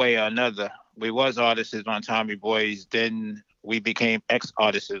 In one way or another, we was artists on Tommy Boy's, then we became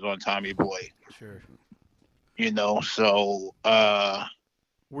ex-artists on Tommy Boy. Sure. So,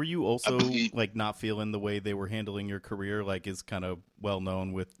 were you also like not feeling the way they were handling your career, like is kind of well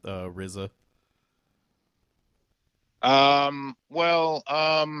known with RZA?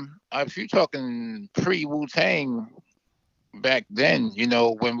 If you're talking pre-Wu-Tang back then,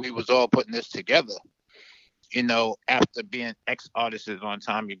 when we was all putting this together, after being ex-artists on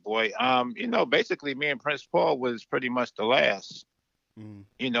Tommy Boy, basically me and Prince Paul was pretty much the last,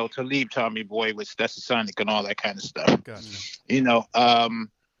 to leave Tommy Boy with Stetsasonic and all that kind of stuff. Gotcha.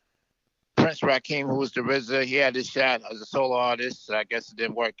 Prince Rakim, who was the RZA, he had his shot as a solo artist. I guess it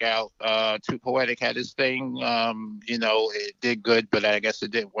didn't work out. Too Poetic had his thing. It did good, but I guess it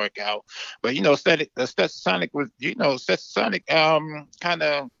didn't work out. But Stetsasonic was, Stetsasonic kind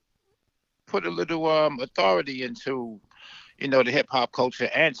of put a little authority into, the hip hop culture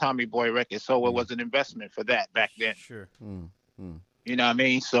and Tommy Boy Records. So it was an investment for that back then. Sure. You know what I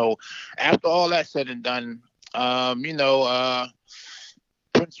mean? So after all that said and done,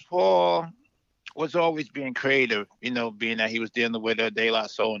 Prince Paul was always being creative, being that he was dealing with De La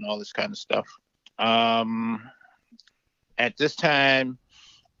Soul and all this kind of stuff. At this time,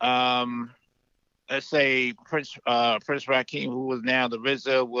 let's say Prince Rakeem, who was now the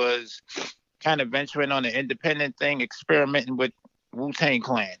RZA, was kind of venturing on an independent thing, experimenting with Wu-Tang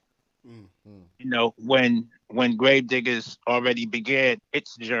Clan. When Gravediggaz already began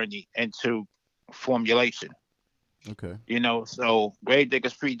its journey into formulation. Okay. So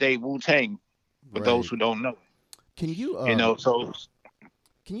Gravediggaz predate Wu-Tang, for those who don't know. Can you,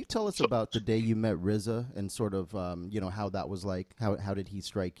 can you tell us about the day you met RZA and sort of, how that was like? How did he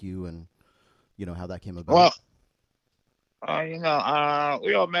strike you, and how that came about? Well,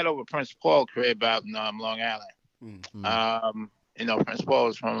 we all met over Prince Paul crib out in Long Island. Mm-hmm. Prince Paul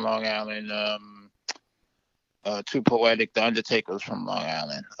was from Long Island. Too Poetic, The Undertaker was from Long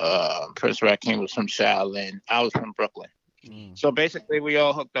Island. Prince Rakeem was from Shaolin. I was from Brooklyn. So basically, we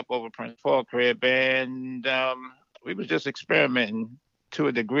all hooked up over Prince Paul crib, and we was just experimenting to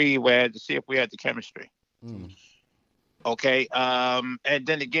a degree where to see if we had the chemistry. Okay. And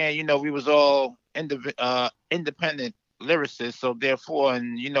then again, we was all independent lyricists, so therefore,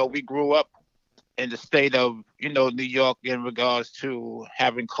 and we grew up in the state of New York in regards to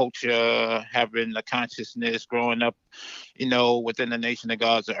having culture, having a consciousness, growing up within the nation of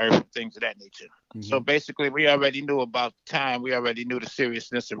God's earth, and things of that nature. So basically, we already knew about time. We already knew the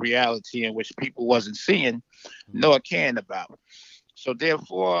seriousness of reality, in which people wasn't seeing nor caring about. So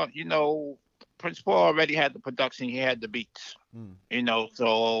therefore, Prince Paul already had the production. He had the beats.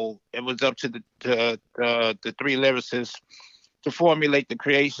 So it was up to the three lyricists to formulate the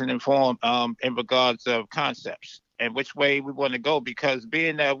creation and form in regards of concepts and which way we want to go, because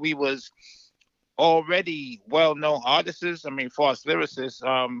being that we was already well-known artists, far as lyricists,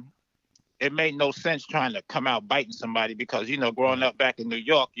 it made no sense trying to come out biting somebody, because, growing up back in New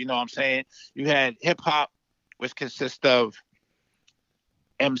York, you had hip-hop, which consists of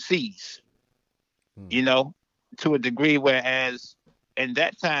MCs, to a degree, whereas in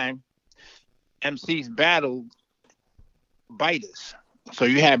that time, MCs battled biters. So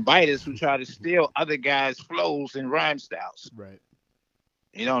you had biters who try to steal other guys' flows and rhyme styles. Right.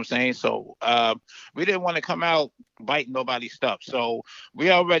 You know what I'm saying? So we didn't want to come out biting nobody's stuff. So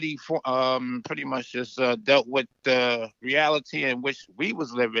we already pretty much just dealt with the reality in which we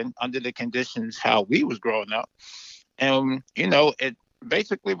was living under the conditions how we was growing up. And, it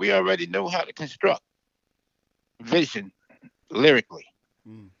basically, we already knew how to construct vision lyrically.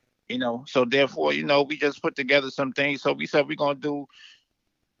 So therefore, we just put together some things. So we said we're going to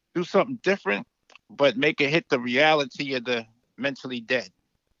do something different, but make it hit the reality of the mentally dead.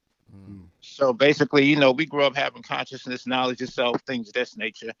 So basically, we grew up having consciousness, knowledge of self, things of this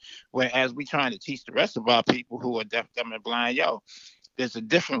nature, whereas we trying to teach the rest of our people who are deaf, dumb, and blind, there's a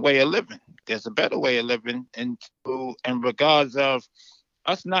different way of living. There's a better way of living in regards of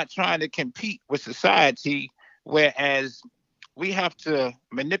us not trying to compete with society, whereas we have to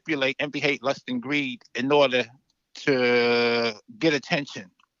manipulate empty hate, lust, and greed in order to get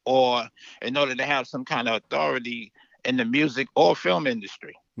attention, or in order to have some kind of authority in the music or film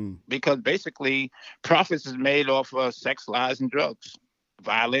industry. Because basically, profits is made off of sex, lies, and drugs,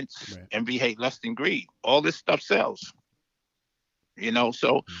 violence, envy, hate, lust, and greed. All this stuff sells.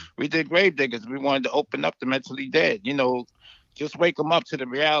 So we did Gravediggaz. We wanted to open up the mentally dead, just wake them up to the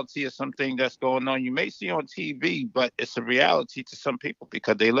reality of something that's going on. You may see on TV, but it's a reality to some people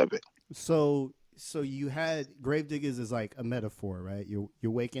because they live it. So you had Gravediggaz is like a metaphor, right? You're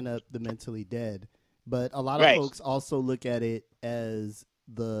waking up the mentally dead, but a lot of folks also look at it as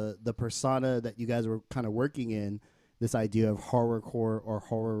the persona that you guys were kind of working in, this idea of horrorcore or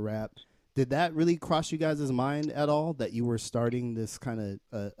horror rap. Did that really cross you guys' mind at all, that you were starting this kind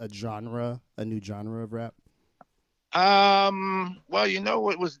of a new genre of rap? Well,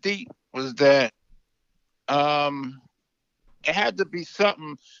 what was deep was that it had to be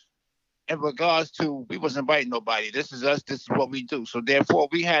something in regards to we wasn't biting nobody. This is us. This is what we do. So therefore,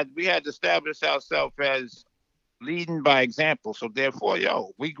 we had to establish ourselves as leading by example. So therefore,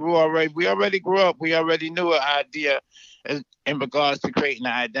 we already grew up. We already knew an idea in regards to creating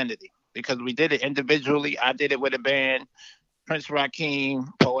an identity, because we did it individually. I did it with a band. Prince Rakeem,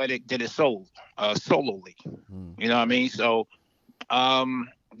 Poetic, did it solely. You know what I mean? So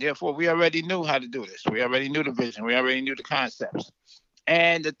therefore, we already knew how to do this. We already knew the vision. We already knew the concepts.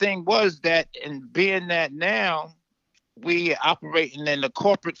 And the thing was that, in being that now we operating in the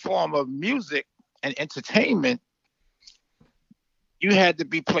corporate form of music and entertainment, you had to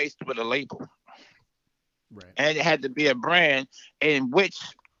be placed with a label. Right. And it had to be a brand in which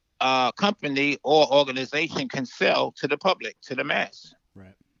company or organization can sell to the public, to the mass.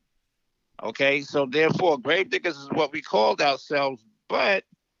 Right. Okay, so therefore, Gravediggers is what we called ourselves, but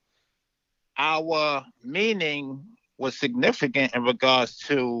our meaning was significant in regards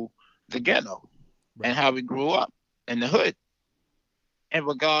to the ghetto and how we grew up in the hood. In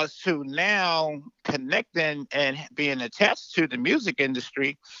regards to now connecting and being attached to the music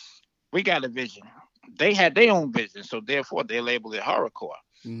industry, we got a vision. They had their own vision, so therefore they labeled it horrorcore.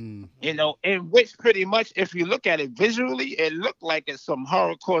 You know, in which pretty much, if you look at it visually, it looked like it's some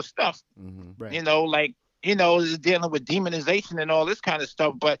horrorcore stuff. You know, like, you know, it's dealing with demonization and all this kind of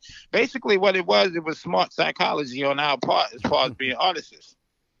stuff. But basically what it was smart psychology on our part as far as being artists.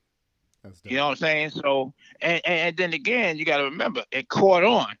 You know what I'm saying? So, and then again, you got to remember, it caught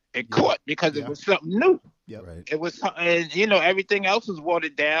on. It caught because it was something new. It was, and you know, everything else was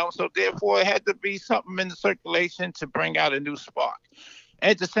watered down. So therefore, it had to be something in the circulation to bring out a new spark.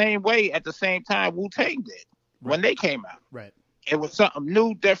 And the same way, at the same time, Wu-Tang did when they came out. It was something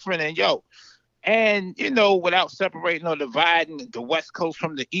new, different, and you know, without separating or dividing the West Coast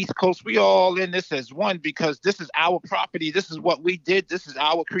from the East Coast, we all in this as one because this is our property. This is what we did. This is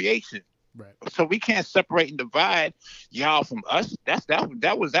our creation. So we can't separate and divide y'all from us.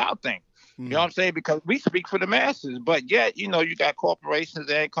 That was our thing. You know what I'm saying? Because we speak for the masses, but yet, you know, you got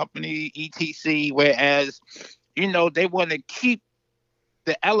corporations and company, etc. Whereas, you know, they want to keep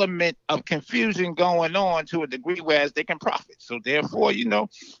the element of confusion going on to a degree, whereas they can profit. So therefore, you know,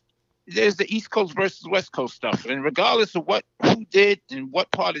 there's the East Coast versus West Coast stuff, and regardless of who did in what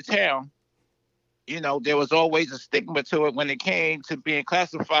part of town, you know, there was always a stigma to it when it came to being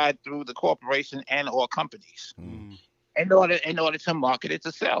classified through the corporation and or companies in order to market it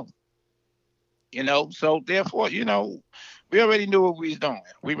to sell. You know, so therefore, you know, we already knew what we was doing.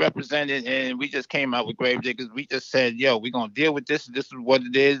 We represented, and we just came out with Gravediggers. We just said, yo, we're going to deal with this. This is what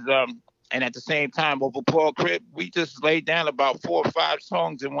it is. And at the same time, over Paul Crip, we just laid down about 4 or 5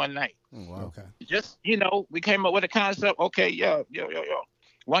 songs in one night. Oh, wow. Okay. Just, you know, we came up with a concept. Okay, yo.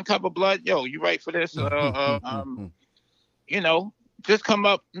 1 Cup of Blood. Yo, you right for this? You know, just come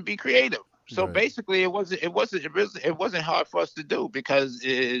up and be creative. So basically, it wasn't hard for us to do because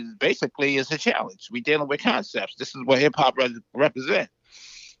basically it's a challenge. We dealing with concepts. This is what hip hop represent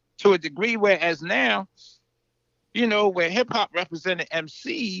to a degree. Whereas now, you know, where hip hop represented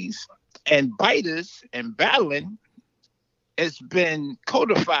MCs and biters and battling, it's been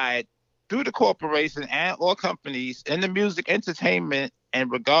codified through the corporation and or companies in the music entertainment and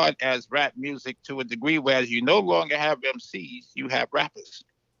regard as rap music to a degree. Whereas you no longer have MCs, you have rappers.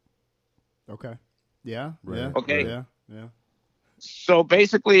 Okay. Yeah. Okay. Yeah. So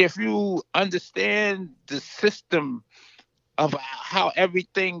basically, if you understand the system of how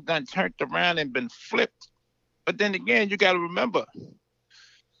everything done turned around and been flipped, but then again, you got to remember,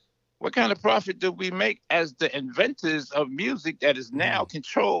 what kind of profit do we make as the inventors of music that is now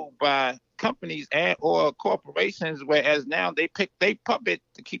controlled by companies and or corporations, whereas now they puppet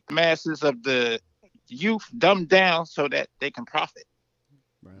to keep the masses of the youth dumbed down so that they can profit.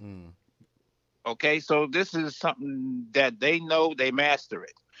 Okay, so this is something that they know, they master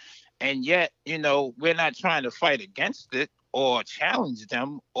it. And yet, you know, we're not trying to fight against it or challenge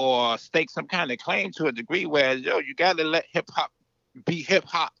them or stake some kind of claim to a degree where, yo, you got to let hip hop be hip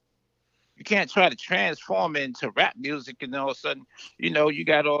hop. You can't try to transform it into rap music and all of a sudden, you know, you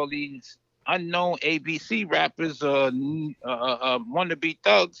got all these unknown ABC rappers wannabe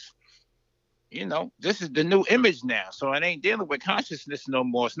thugs. You know, this is the new image now. So it ain't dealing with consciousness no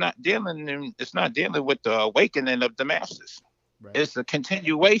more. It's not dealing with the awakening of the masses. It's a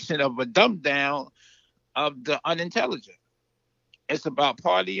continuation of a dumb down of the unintelligent. It's about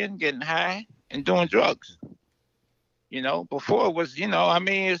partying, getting high, and doing drugs. You know, before it was, you know, I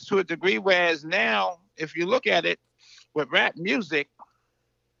mean, it's to a degree, whereas now, if you look at it with rap music,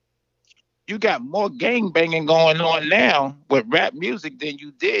 you got more gang banging going on now with rap music than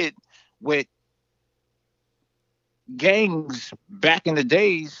you did with gangs back in the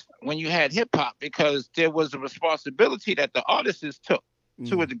days when you had hip hop, because there was a responsibility that the artists took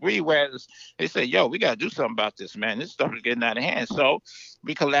to a degree, whereas they say, yo, we got to do something about this, man. This stuff is getting out of hand. So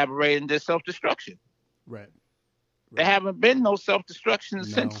we collaborated in this self-destruction. There haven't been no self-destruction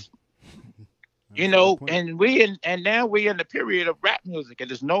since. You know, and now we're in the period of rap music. It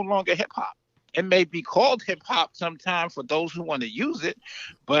is no longer hip hop. It may be called hip hop sometime for those who want to use it,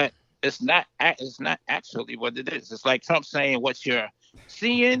 but it's not actually what it is. It's like Trump saying what you're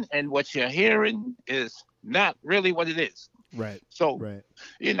seeing and what you're hearing is not really what it is. So,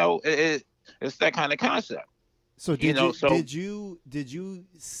 you know, it's that kind of concept. So did you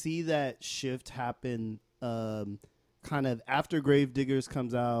see that shift happen kind of after Gravediggers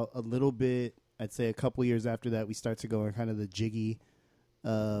comes out a little bit? I'd say a couple years after that, we start to go in kind of the jiggy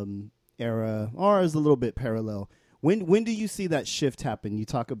era, or is a little bit parallel. When do you see that shift happen? You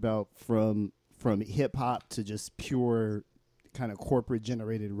talk about from hip hop to just pure kind of corporate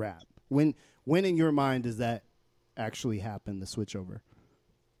generated rap. When in your mind does that actually happen, the switch over?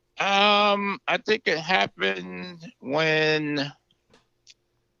 I think it happened when,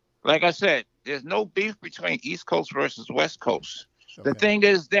 like I said, there's no beef between East Coast versus West Coast. Okay. The thing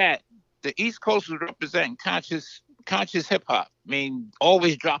is that the East Coast was representing conscious hip hop. I mean,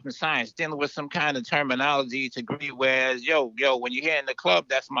 always dropping signs, dealing with some kind of terminology to agree. Whereas, yo, when you hear in the club,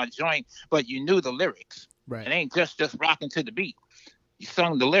 that's my joint, but you knew the lyrics. Right. It ain't just rocking to the beat. You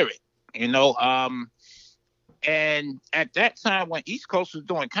sung the lyric, you know. And at that time when East Coast was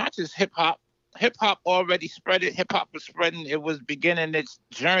doing conscious hip hop already spread it. Hip hop was spreading. It was beginning its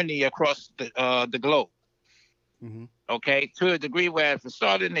journey across the globe. Mm-hmm. Okay, to a degree where if it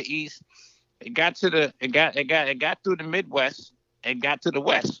started in the East, it got through the Midwest and got to the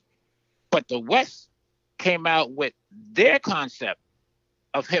West. But the West came out with their concept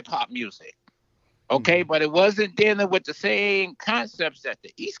of hip hop music. Okay, but it wasn't dealing with the same concepts that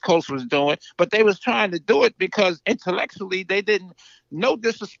the East Coast was doing, but they was trying to do it because intellectually they didn't, no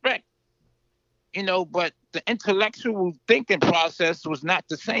disrespect, you know, but the intellectual thinking process was not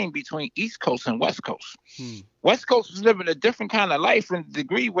the same between East Coast and West Coast. West Coast was living a different kind of life in the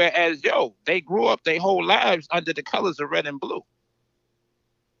degree, whereas, they grew up their whole lives under the colors of red and blue.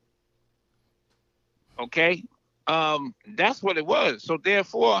 Okay, that's what it was. So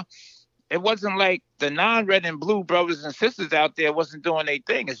therefore, it wasn't like the non-red and blue brothers and sisters out there wasn't doing their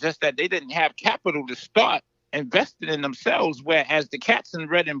thing. It's just that they didn't have capital to start investing in themselves, whereas the cats in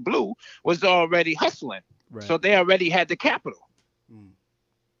red and blue was already hustling. Right. So they already had the capital.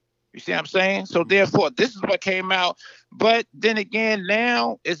 You see what I'm saying? So therefore, this is what came out. But then again,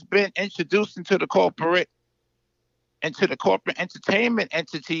 now it's been introduced into the corporate entertainment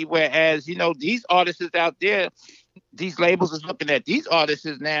entity, whereas, these artists out there, these labels is looking at these artists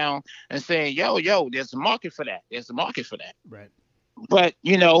now and saying, yo, there's a market for that. There's a market for that. Right. But,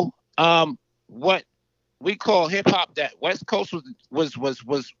 what we call hip hop that West Coast was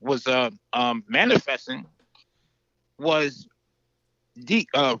manifesting was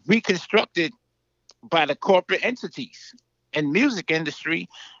reconstructed by the corporate entities and music industry.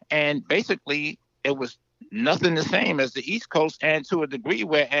 And basically it was nothing the same as the East Coast, and to a degree,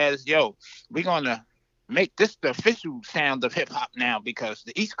 whereas, we're going to make this the official sound of hip hop now because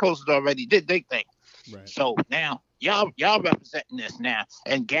the East Coast already did their thing. Right. So now y'all representing this now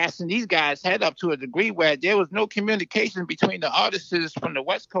and gassing these guys head up to a degree where there was no communication between the artists from the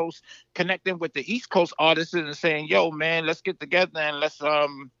West Coast connecting with the East Coast artists and saying, yo, man, let's get together and let's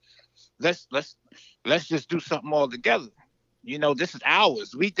just do something all together. This is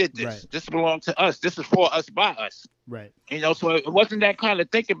ours. We did this. Right. This belonged to us. This is for us, by us. Right. So it wasn't that kind of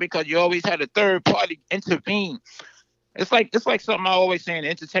thinking because you always had a third party intervene. It's like something I always say in the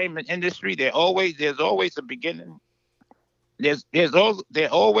entertainment industry. There's always a beginning. There's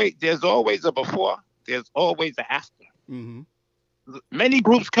always a before. There's always an after. Mm-hmm. Many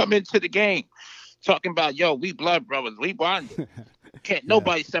groups come into the game talking about, we blood brothers, we bonded. Can't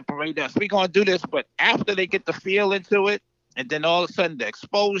nobody separate us. We gonna do this, but after they get the feel into it. And then all of a sudden the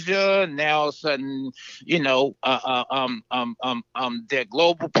exposure, now all of a sudden, their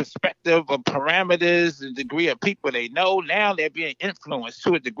global perspective of parameters, the degree of people they know, now they're being influenced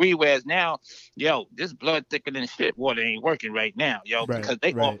to a degree, whereas now, this blood thicker than shit water ain't working right now, because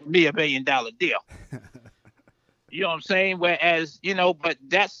they offered me $1 million deal. You know what I'm saying? Whereas, but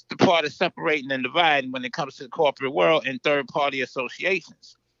that's the part of separating and dividing when it comes to the corporate world and third party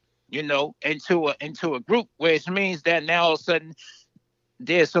associations. Into a group, which means that now all of a sudden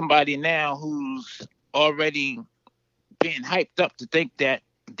there's somebody now who's already being hyped up to think that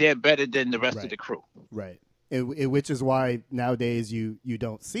they're better than the rest of the crew. Right. Which is why nowadays you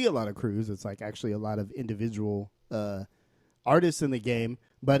don't see a lot of crews. It's like actually a lot of individual artists in the game.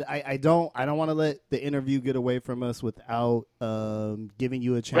 But I don't want to let the interview get away from us without giving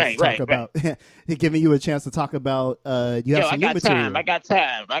you a chance to talk about giving you a chance to talk about you have some new material. I got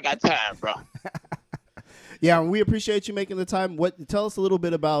time, bro. Yeah, we appreciate you making the time. Tell us a little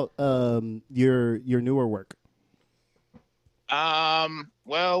bit about your newer work.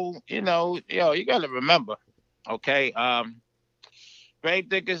 Well, you got to remember, okay.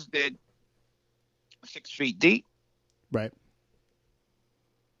 Gravediggaz did 6 Feet Deep. Right.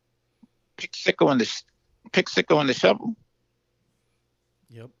 Pick Sickle and the Shovel.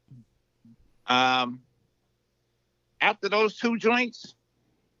 Yep. After those 2 joints,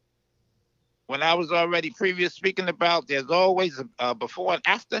 when I was already previous speaking about, there's always a before and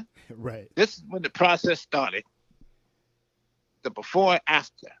after. Right. This is when the process started. The before and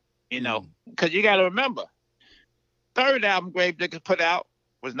after. You know, because you got to remember, third album Gravediggers put out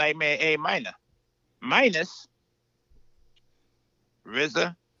was Nightmare A Minor, minus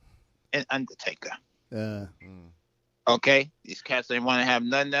RZA and Undertaker. Okay, these cats didn't want to have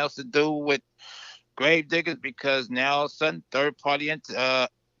nothing else to do with Gravediggers because now all of a sudden third party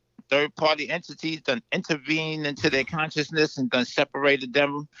entities done intervened into their consciousness and done separated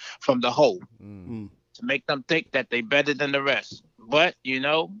them from the whole to make them think that they better than the rest. But you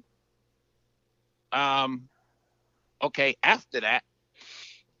know, okay, after that,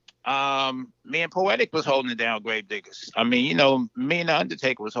 me and Poetic was holding down Gravediggers. I mean, you know, me and the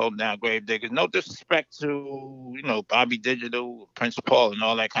Undertaker was holding down Gravediggers. No disrespect to, you know, Bobby Digital, Prince Paul, and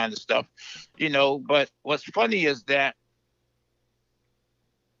all that kind of stuff, you know. But what's funny is that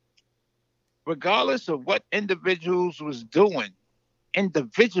regardless of what individuals was doing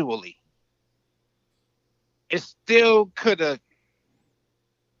individually, it still could have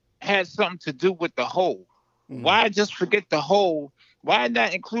had something to do with the whole. Why just forget the whole? Why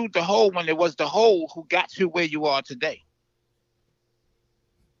not include the whole when it was the whole who got you where you are today?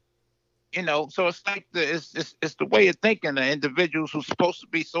 You know, so it's like it's the way of thinking of individuals who's supposed to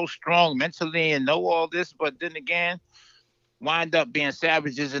be so strong mentally and know all this, but then again, wind up being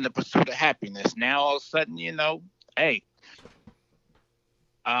savages in the pursuit of happiness. Now all of a sudden, you know, hey,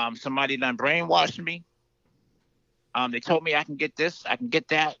 somebody done brainwashed me. They told me I can get this, I can get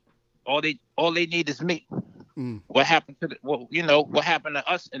that. All they need is me. What happened to what happened to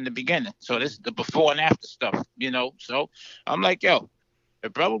us in the beginning? So this is the before and after stuff, you know. So I'm like, yo,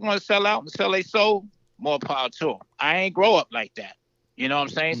 if brother want to sell out and sell their soul, more power to him. I ain't grow up like that. You know what I'm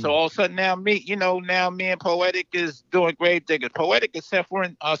saying? So all of a sudden now me and Poetic is doing Gravediggers. Poetic is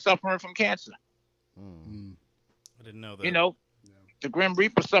suffering from cancer. I didn't know that. You know, the Grim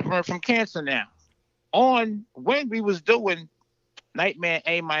Reaper suffering from cancer now. On when we was doing Nightmare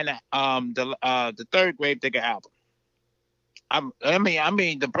A Minor, the third Gravedigger album. I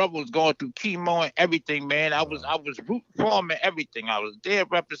mean, the brother was going through chemo and everything, man. I was rooting for him and everything. I was there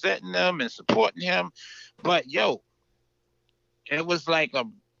representing him and supporting him. But yo, it was like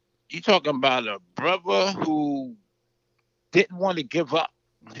you talking about a brother who didn't want to give up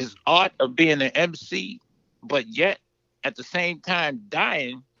his art of being an MC, but yet at the same time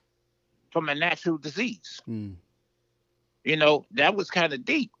dying from a natural disease. You know, that was kind of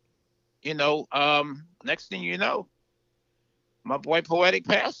deep. You know, next thing you know, my boy Poetic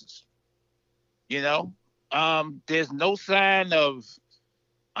passes. You know, there's no sign of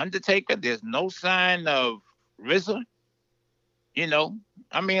Undertaker. There's no sign of RZA. You know,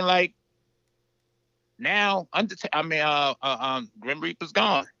 I mean, like now Grim Reaper's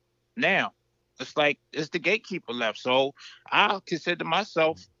gone. Now it's like it's the gatekeeper left. So I consider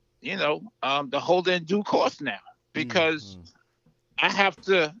myself, you know, the holder in due course now. Because I have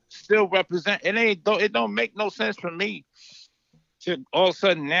to still represent. It don't make no sense for me to all of a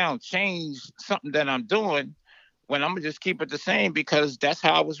sudden now change something that I'm doing when I'm gonna just keep it the same because that's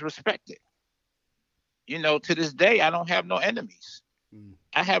how I was respected. You know, to this day I don't have no enemies.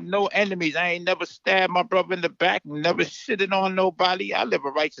 I have no enemies. I ain't never stabbed my brother in the back, never shitted on nobody. I live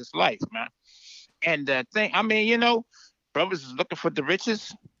a righteous life, man. And the thing, I mean, you know, brothers is looking for the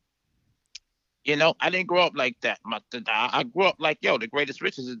riches. You know, I didn't grow up like that. I grew up like, yo, the greatest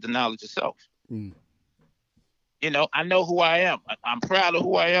riches is the knowledge of self. You know, I know who I am. I'm proud of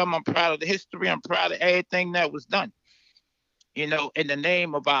who I am. I'm proud of the history. I'm proud of everything that was done, you know, in the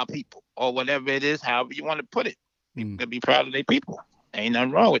name of our people or whatever it is, however you want to put it. People can be proud of their people. Ain't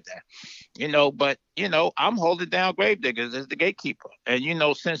nothing wrong with that. You know, but, you know, I'm holding down Gravediggers as the gatekeeper. And, you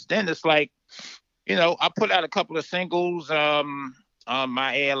know, since then, it's like, you know, I put out a couple of singles,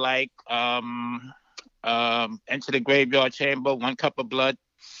 My Air Like, Enter the Graveyard Chamber, One Cup of Blood,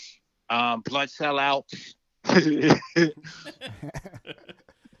 Blood Sell Out.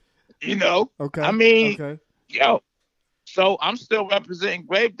 You know? Okay. I mean, yo, so I'm still representing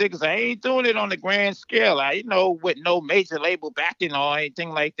Gravediggers. I ain't doing it on the grand scale. You know, with no major label backing or anything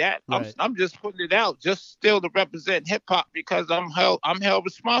like that. Right. I'm just putting it out, just still to represent hip hop because I'm held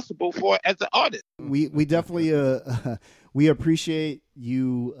responsible for it as an artist. We definitely we appreciate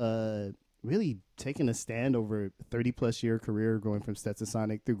you really taking a stand over a 30+ year career, going from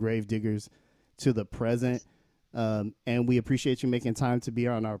Stetsasonic through Gravediggers to the present. And we appreciate you making time to be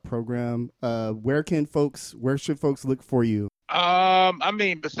on our program. Where should folks look for you? I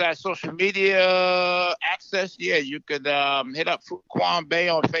mean, besides social media access, yeah, you could hit up Fuquan Bay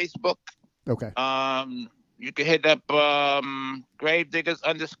on Facebook. Okay. You can hit up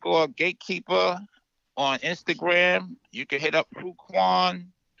Gravediggers_gatekeeper on Instagram. You can hit up Fuquan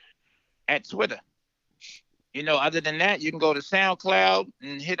at Twitter. Other than that, you can go to SoundCloud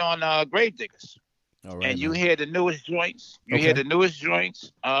and hit on Gravediggers. All right, and you man. hear the newest joints.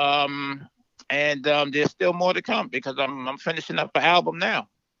 And there's still more to come because I'm finishing up an album now.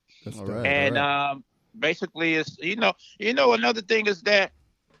 That's All dope. right. And basically, it's another thing is that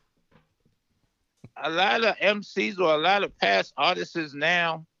a lot of MCs or a lot of past artists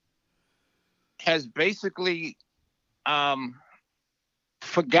now has basically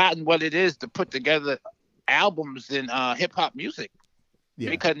forgotten what it is to put together albums in hip hop music. Yeah.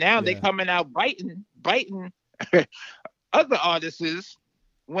 Because now they coming out biting other artists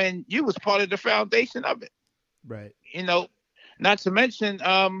when you was part of the foundation of it. Right. Not to mention,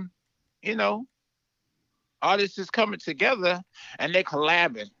 artists is coming together and they're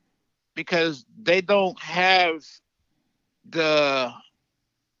collabing because they don't have the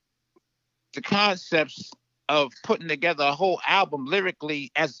concepts of putting together a whole album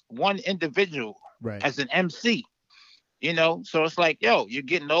lyrically as one individual, right, as an MC. So it's like, yo, you're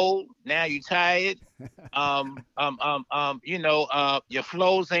getting old now. You tired. Your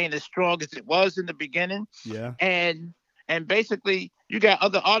flows ain't as strong as it was in the beginning. Yeah. And basically, you got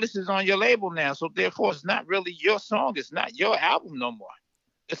other artists on your label now. So therefore, it's not really your song. It's not your album no more.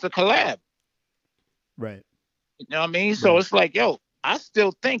 It's a collab. Right. You know what I mean? So it's like, yo, I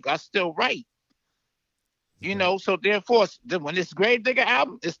still think I still write. So therefore, when this Gravedigger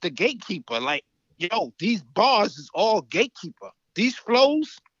album, it's the gatekeeper. Like, yo, these bars is all gatekeeper. These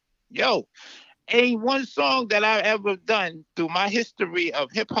flows, yo, ain't one song that I've ever done through my history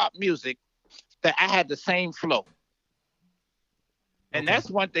of hip hop music that I had the same flow. And that's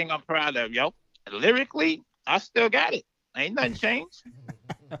one thing I'm proud of, yo. Lyrically, I still got it. Ain't nothing changed.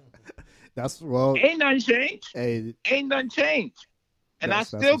 Ain't nothing changed. Hey, ain't nothing changed. And I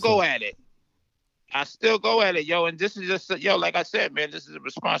still go at it. I still go at it, yo. And this is just, like I said, man, this is a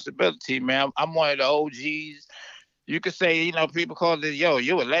responsibility, man. I'm one of the OGs. You could say, people call it, yo,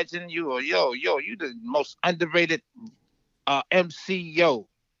 you a legend. You the most underrated MC, yo.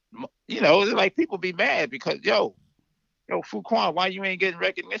 Like people be mad because, yo, Fuquan, why you ain't getting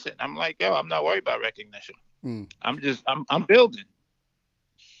recognition? I'm like, yo, I'm not worried about recognition. I'm building.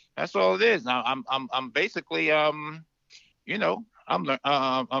 That's all it is. Now I'm basically, I'm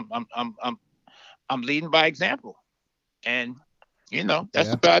leading by example. And, that's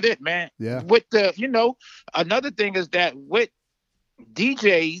about it, man. Yeah. With the, another thing is that with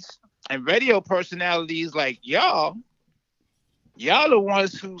DJs and radio personalities like y'all the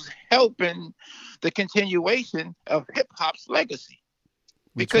ones who's helping the continuation of hip hop's legacy.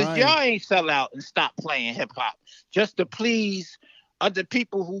 Because y'all ain't sell out and stop playing hip hop just to please other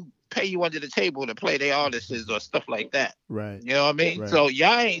people who pay you under the table to play their artists or stuff like that. Right. You know what I mean? Right. So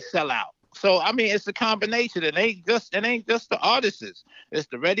y'all ain't sell out. So I mean, it's a combination. It ain't just the artists. It's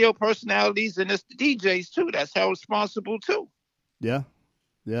the radio personalities and it's the DJs too. That's held responsible too. Yeah.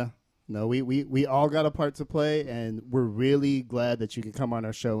 Yeah. No, we all got a part to play, and we're really glad that you can come on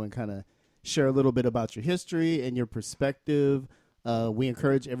our show and kind of share a little bit about your history and your perspective. We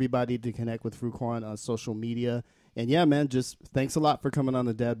encourage everybody to connect with Fuquan on social media. And yeah, man, just thanks a lot for coming on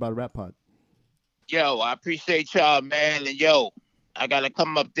the Dad Bod Rap Pod. Yo, I appreciate y'all, man. And yo, I gotta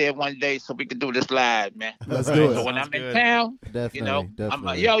come up there one day so we can do this live, man. Let's do it. So when I'm in town, Definitely. I'm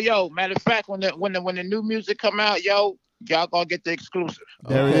matter of fact, when the new music come out, yo, y'all gonna get the exclusive.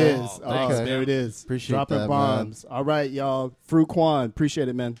 There it is. Thanks, man. There it is. Appreciate Dropping that, bombs. man. All right, y'all. Fuquan, appreciate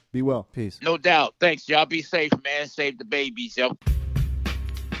it, man. Be well. Peace. No doubt. Thanks. Y'all be safe, man. Save the babies, yo.